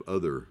probably have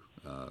other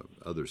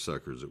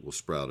suckers that will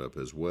sprout up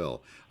as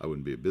well. I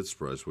wouldn't be a bit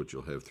surprised what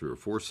you'll have 3 or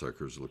 4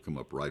 suckers that'll come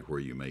up right where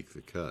you make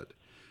the cut.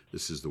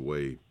 This is the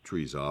way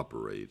trees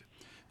operate.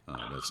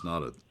 That's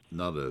not a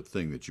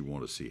thing that you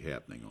want to see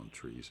happening on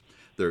trees.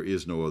 There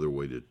is no other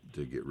way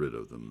to get rid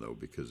of them, though,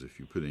 because if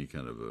you put any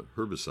kind of a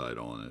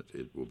herbicide on it,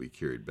 it will be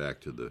carried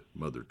back to the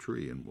mother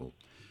tree and will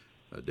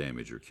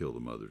damage or kill the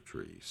mother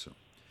tree. So,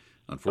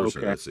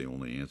 unfortunately, that's the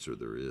only answer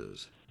there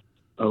is.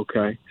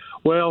 Okay.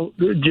 Well,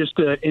 just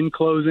in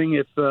closing,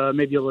 if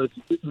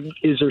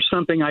is there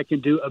something I can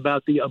do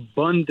about the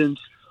abundance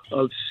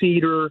of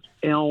cedar,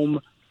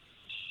 elm,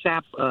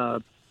 sap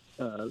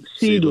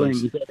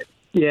seedlings?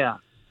 Yeah.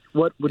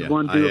 What would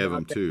one do? I have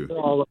them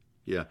too.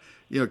 Yeah.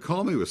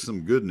 Call me with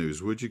some good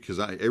news, would you? Because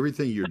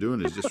everything you're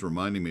doing is just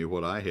reminding me of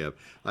what I have.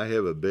 I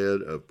have a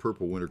bed of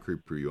purple winter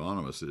creeper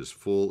euonymus that is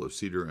full of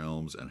cedar,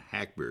 elms, and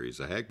hackberries.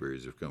 The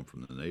hackberries have come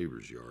from the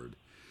neighbor's yard.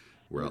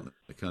 We're out in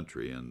the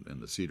country, and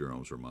the cedar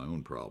elms are my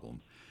own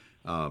problem.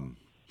 And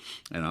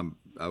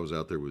I was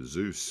out there with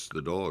Zeus,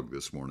 the dog,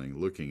 this morning,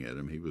 looking at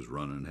him. He was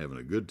running and having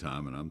a good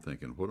time, and I'm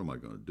thinking, what am I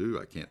going to do?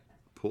 I can't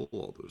pull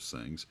all those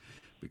things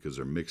because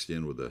they're mixed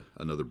in with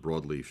another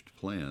broadleafed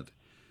plant,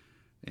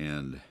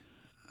 and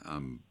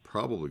I'm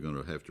probably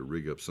going to have to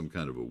rig up some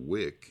kind of a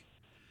wick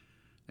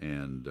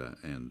and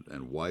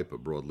wipe a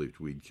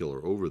broadleafed weed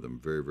killer over them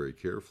very, very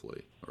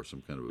carefully, or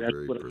some kind of a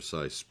very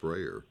precise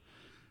sprayer.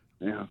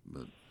 Yeah.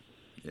 But,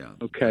 yeah.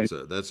 Okay.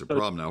 That's a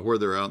problem. Now, where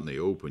they're out in the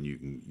open, you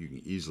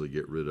can easily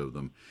get rid of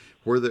them.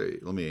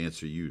 Let me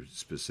answer you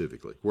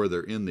specifically. Where they're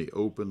in the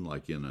open,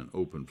 like in an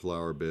open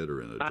flower bed or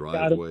in a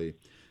driveway.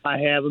 I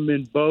have them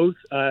in both.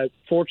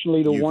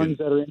 Fortunately, the ones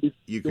that are in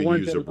you can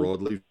use a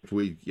broadleaf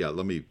weed. Yeah.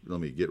 Let me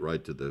get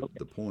right to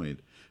the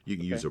point. You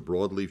can use a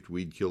broadleaf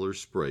weed killer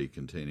spray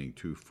containing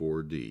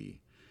 2,4-D,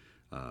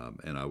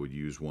 and I would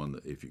use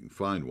one if you can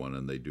find one,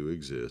 and they do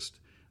exist,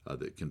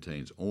 that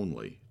contains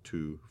only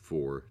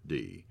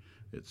 2,4-D.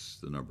 It's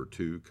the number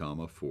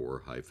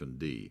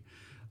 2,4-D.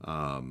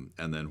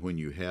 And then when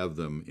you have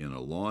them in a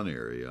lawn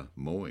area,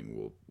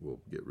 mowing will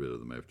get rid of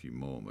them after you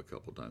mow them a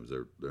couple times.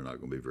 They're not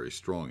going to be very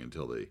strong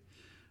until they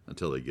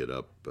get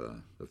up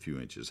a few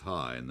inches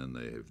high, and then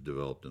they have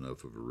developed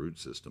enough of a root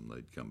system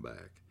they'd come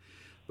back.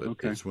 But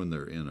it's when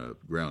they're in a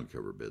ground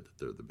cover bed that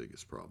they're the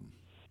biggest problem.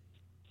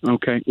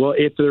 Okay. Well,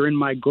 if they're in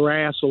my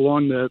grass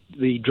along the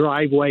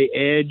driveway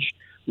edge,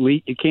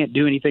 you can't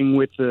do anything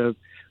with that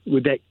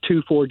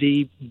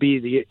 2,4-D be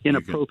the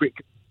inappropriate?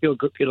 It'll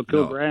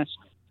kill grass.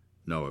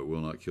 No, it will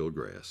not kill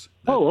grass.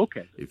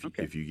 Okay.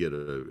 If you get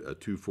a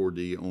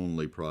 2,4-D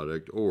only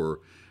product,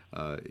 or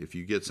if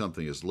you get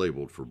something that's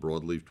labeled for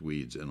broadleaf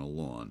weeds in a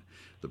lawn,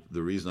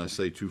 the reason I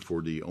say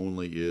 2,4-D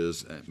only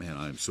is, man,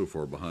 I'm so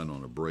far behind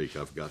on a break.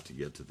 I've got to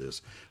get to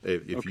this.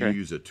 If you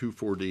use a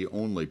 2,4-D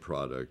only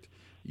product,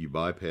 you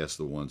bypass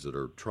the ones that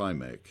are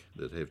Trimec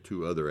that have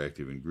 2 other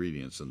active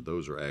ingredients, and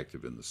those are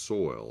active in the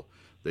soil.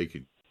 They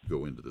could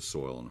go into the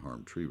soil and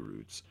harm tree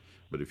roots.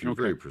 But if you're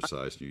very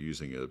precise and you're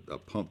using a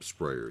pump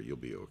sprayer, you'll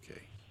be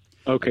okay.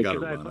 Okay. I got to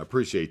run. I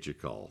appreciate your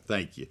call.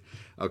 Thank you.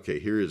 Okay,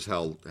 here is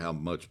how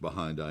much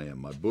behind I am.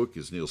 My book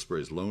is Neil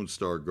Sperry's Lone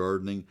Star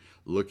Gardening.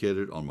 Look at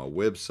it on my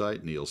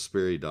website,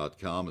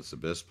 neilsperry.com. It's the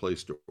best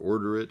place to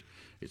order it.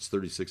 It's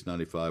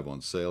 $36.95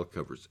 on sale.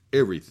 Covers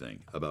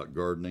everything about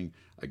gardening.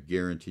 I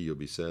guarantee you'll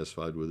be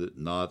satisfied with it.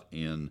 Not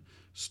in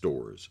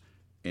stores.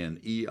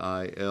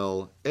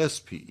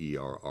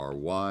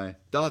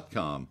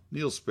 NeilSperry.com.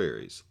 Neil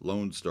Sperry's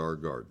Lone Star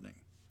Gardening.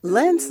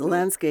 Lens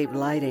Landscape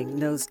Lighting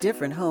knows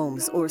different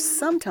homes, or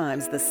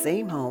sometimes the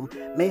same home,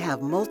 may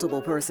have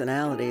multiple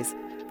personalities.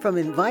 From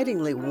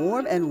invitingly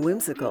warm and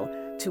whimsical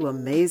to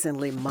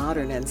amazingly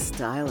modern and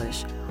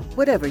stylish.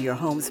 Whatever your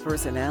home's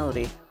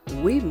personality,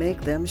 we make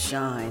them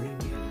shine.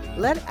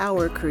 Let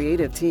our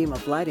creative team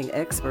of lighting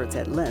experts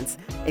at Lens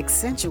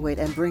accentuate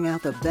and bring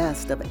out the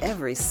best of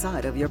every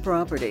side of your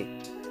property.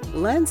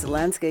 Lens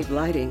Landscape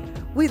Lighting,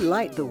 we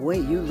light the way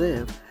you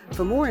live.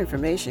 For more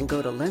information,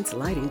 go to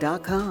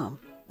lenslighting.com.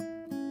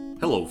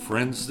 Hello,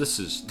 friends. This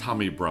is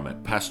Tommy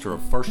Brummett, pastor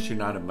of First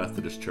United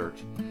Methodist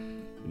Church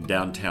in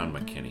downtown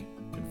McKinney,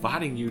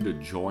 inviting you to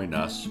join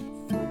us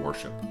for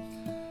worship.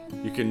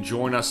 You can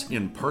join us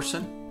in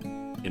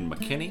person in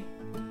McKinney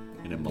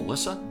and in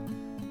Melissa,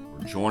 or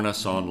join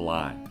us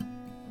online.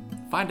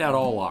 Find out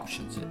all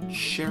options at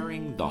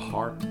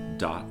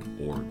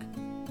sharingtheheart.org.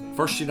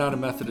 First United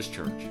Methodist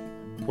Church,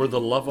 where the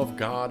love of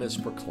God is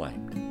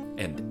proclaimed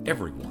and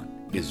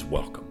everyone is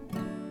welcome.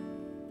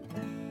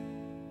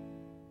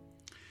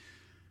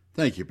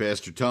 Thank you,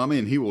 Pastor Tommy,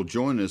 and he will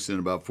join us in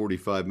about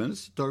 45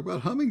 minutes to talk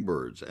about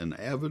hummingbirds, an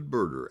avid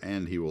birder,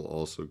 and he will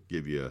also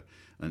give you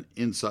an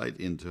insight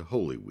into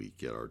Holy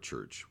Week at our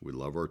church. We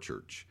love our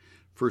church.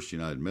 First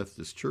United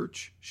Methodist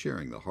Church,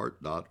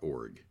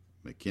 sharingtheheart.org,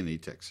 McKinney,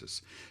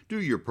 Texas.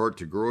 Do your part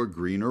to grow a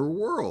greener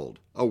world,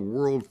 a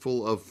world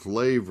full of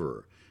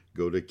flavor.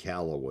 Go to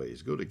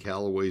Callaway's. Go to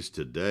Callaway's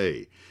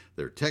today.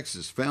 They're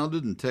Texas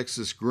founded and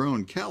Texas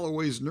grown.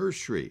 Callaway's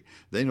Nursery.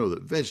 They know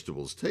that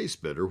vegetables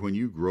taste better when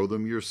you grow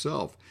them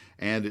yourself,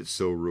 and it's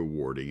so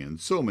rewarding in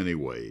so many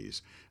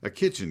ways. A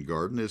kitchen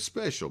garden is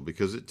special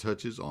because it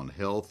touches on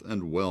health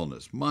and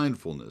wellness,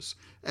 mindfulness,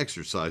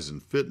 exercise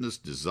and fitness,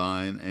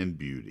 design, and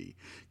beauty.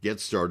 Get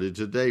started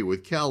today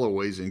with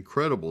Callaway's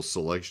incredible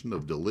selection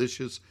of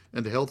delicious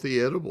and healthy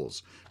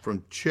edibles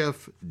from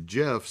Chef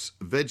Jeff's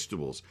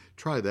Vegetables.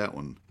 Try that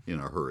one in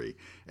a hurry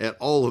at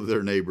all of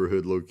their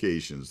neighborhood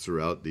locations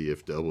throughout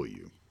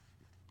DFW.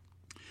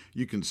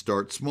 You can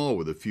start small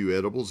with a few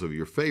edibles of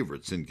your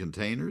favorites in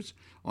containers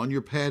on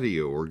your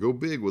patio, or go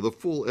big with a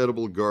full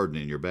edible garden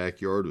in your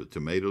backyard with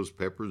tomatoes,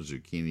 peppers,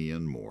 zucchini,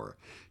 and more.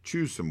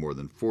 Choose from more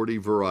than 40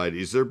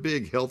 varieties. Their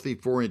big, healthy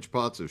 4-inch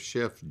pots of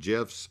Chef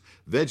Jeff's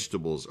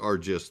Vegetables are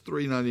just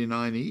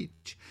 $3.99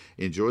 each.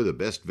 Enjoy the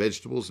best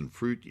vegetables and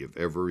fruit you've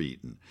ever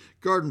eaten.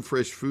 Garden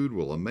fresh food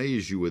will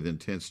amaze you with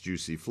intense,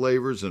 juicy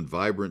flavors and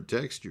vibrant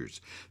textures.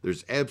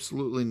 There's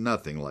absolutely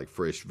nothing like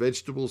fresh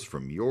vegetables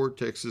from your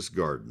Texas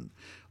garden.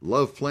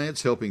 Love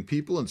plants, helping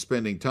people, and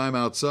spending time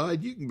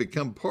outside? You can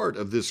become part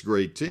of this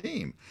great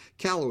team.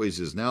 Callaway's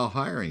is now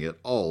hiring at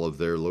all of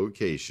their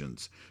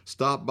locations.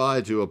 Stop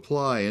by to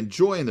apply and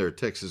join their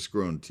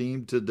Texas-grown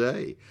team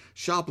today.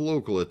 Shop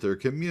local at their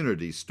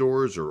community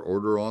stores or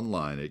order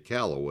online at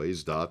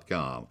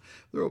callaways.com.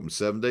 They're open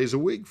 7 days a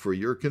week for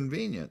your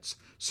convenience,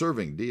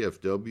 serving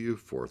DFW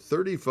for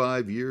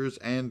 35 years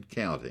and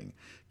counting.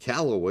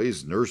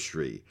 Callaway's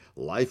Nursery.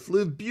 Life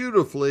lived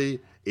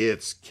beautifully.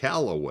 It's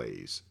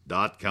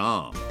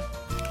callaways.com.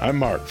 I'm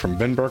Mark from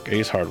Benbrook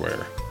Ace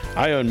Hardware.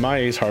 I own my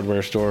Ace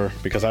Hardware store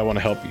because I want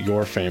to help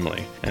your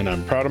family, and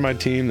I'm proud of my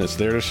team that's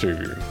there to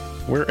serve you.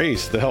 We're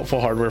Ace, the helpful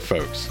hardware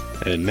folks.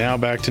 And now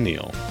back to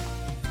Neil.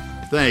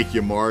 Thank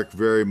you, Mark,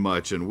 very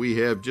much. And we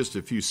have just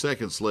a few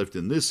seconds left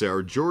in this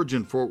hour. George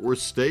in Fort Worth,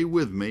 stay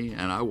with me,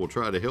 and I will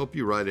try to help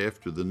you right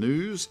after the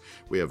news.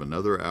 We have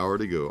another hour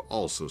to go,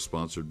 also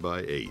sponsored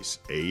by Ace.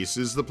 Ace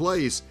is the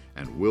place,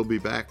 and we'll be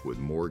back with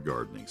more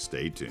gardening.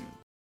 Stay tuned.